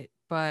about it,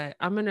 but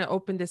I'm gonna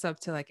open this up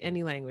to like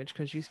any language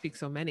because you speak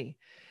so many.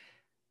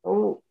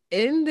 Oh,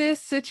 In this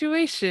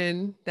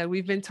situation that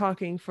we've been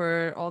talking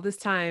for all this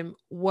time,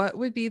 what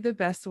would be the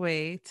best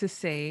way to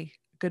say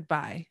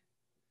goodbye?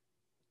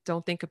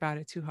 Don't think about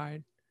it too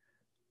hard.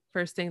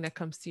 First thing that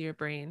comes to your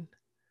brain.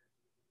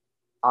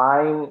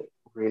 I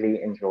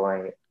really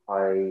enjoy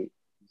how you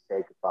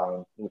say goodbye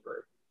in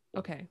Hebrew.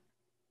 Okay.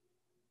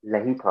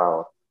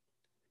 Lehitao.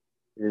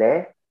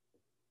 Le,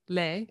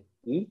 Le,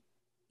 i,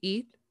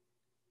 eat,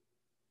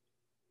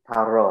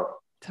 tarot.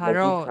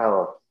 tarot,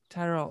 Lehitao.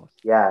 tarot.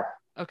 Yeah.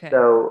 Okay.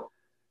 So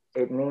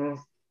it means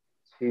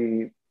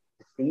to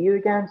see you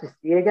again, to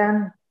see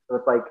again. So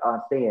it's like,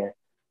 see you.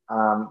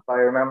 But I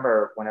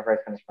remember whenever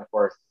I finished my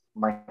course,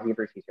 my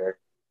Hebrew teacher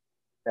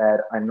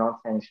said, I'm not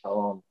saying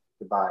shalom,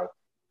 goodbye.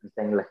 I'm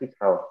saying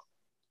lechitro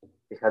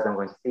because I'm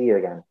going to see you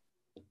again.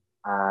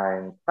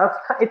 And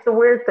it's a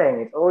weird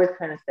thing. It's always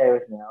kind of stay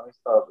with me. I always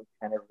thought it was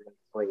kind of really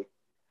sweet.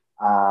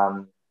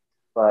 Um,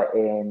 but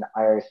in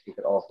Irish, you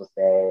could also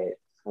say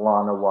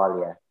slán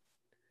awalia.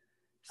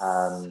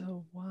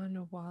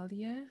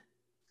 Sawanawalia?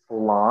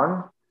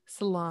 Slán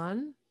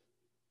Salon?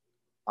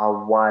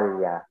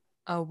 awalia.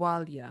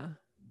 Awalia.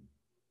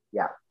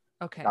 Yeah,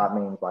 Okay. that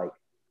means like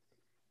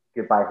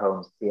goodbye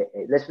home. See it.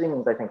 It literally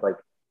means I think like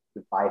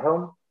goodbye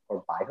home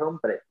or bye home,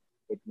 but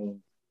it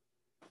means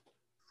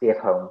safe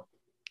home.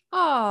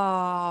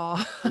 Oh,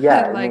 I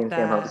Yeah, it like means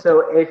same home. that.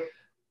 So if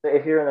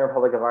you're in the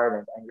Republic of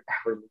Ireland and you're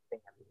ever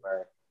leaving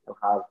anywhere, they'll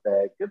have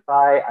the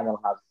goodbye and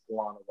they'll have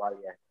Slán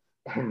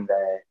Awalia in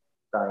the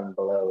sign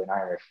below in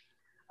Irish,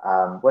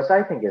 which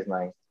I think is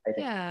nice. I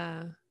think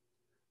Yeah.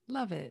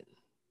 Love it.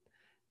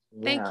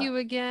 Thank yeah. you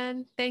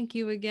again. Thank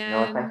you No, thank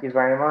again. you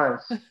very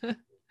much.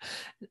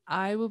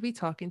 I will be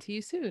talking to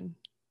you soon.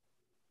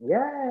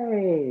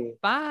 Yay!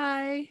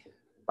 Bye.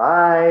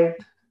 Bye.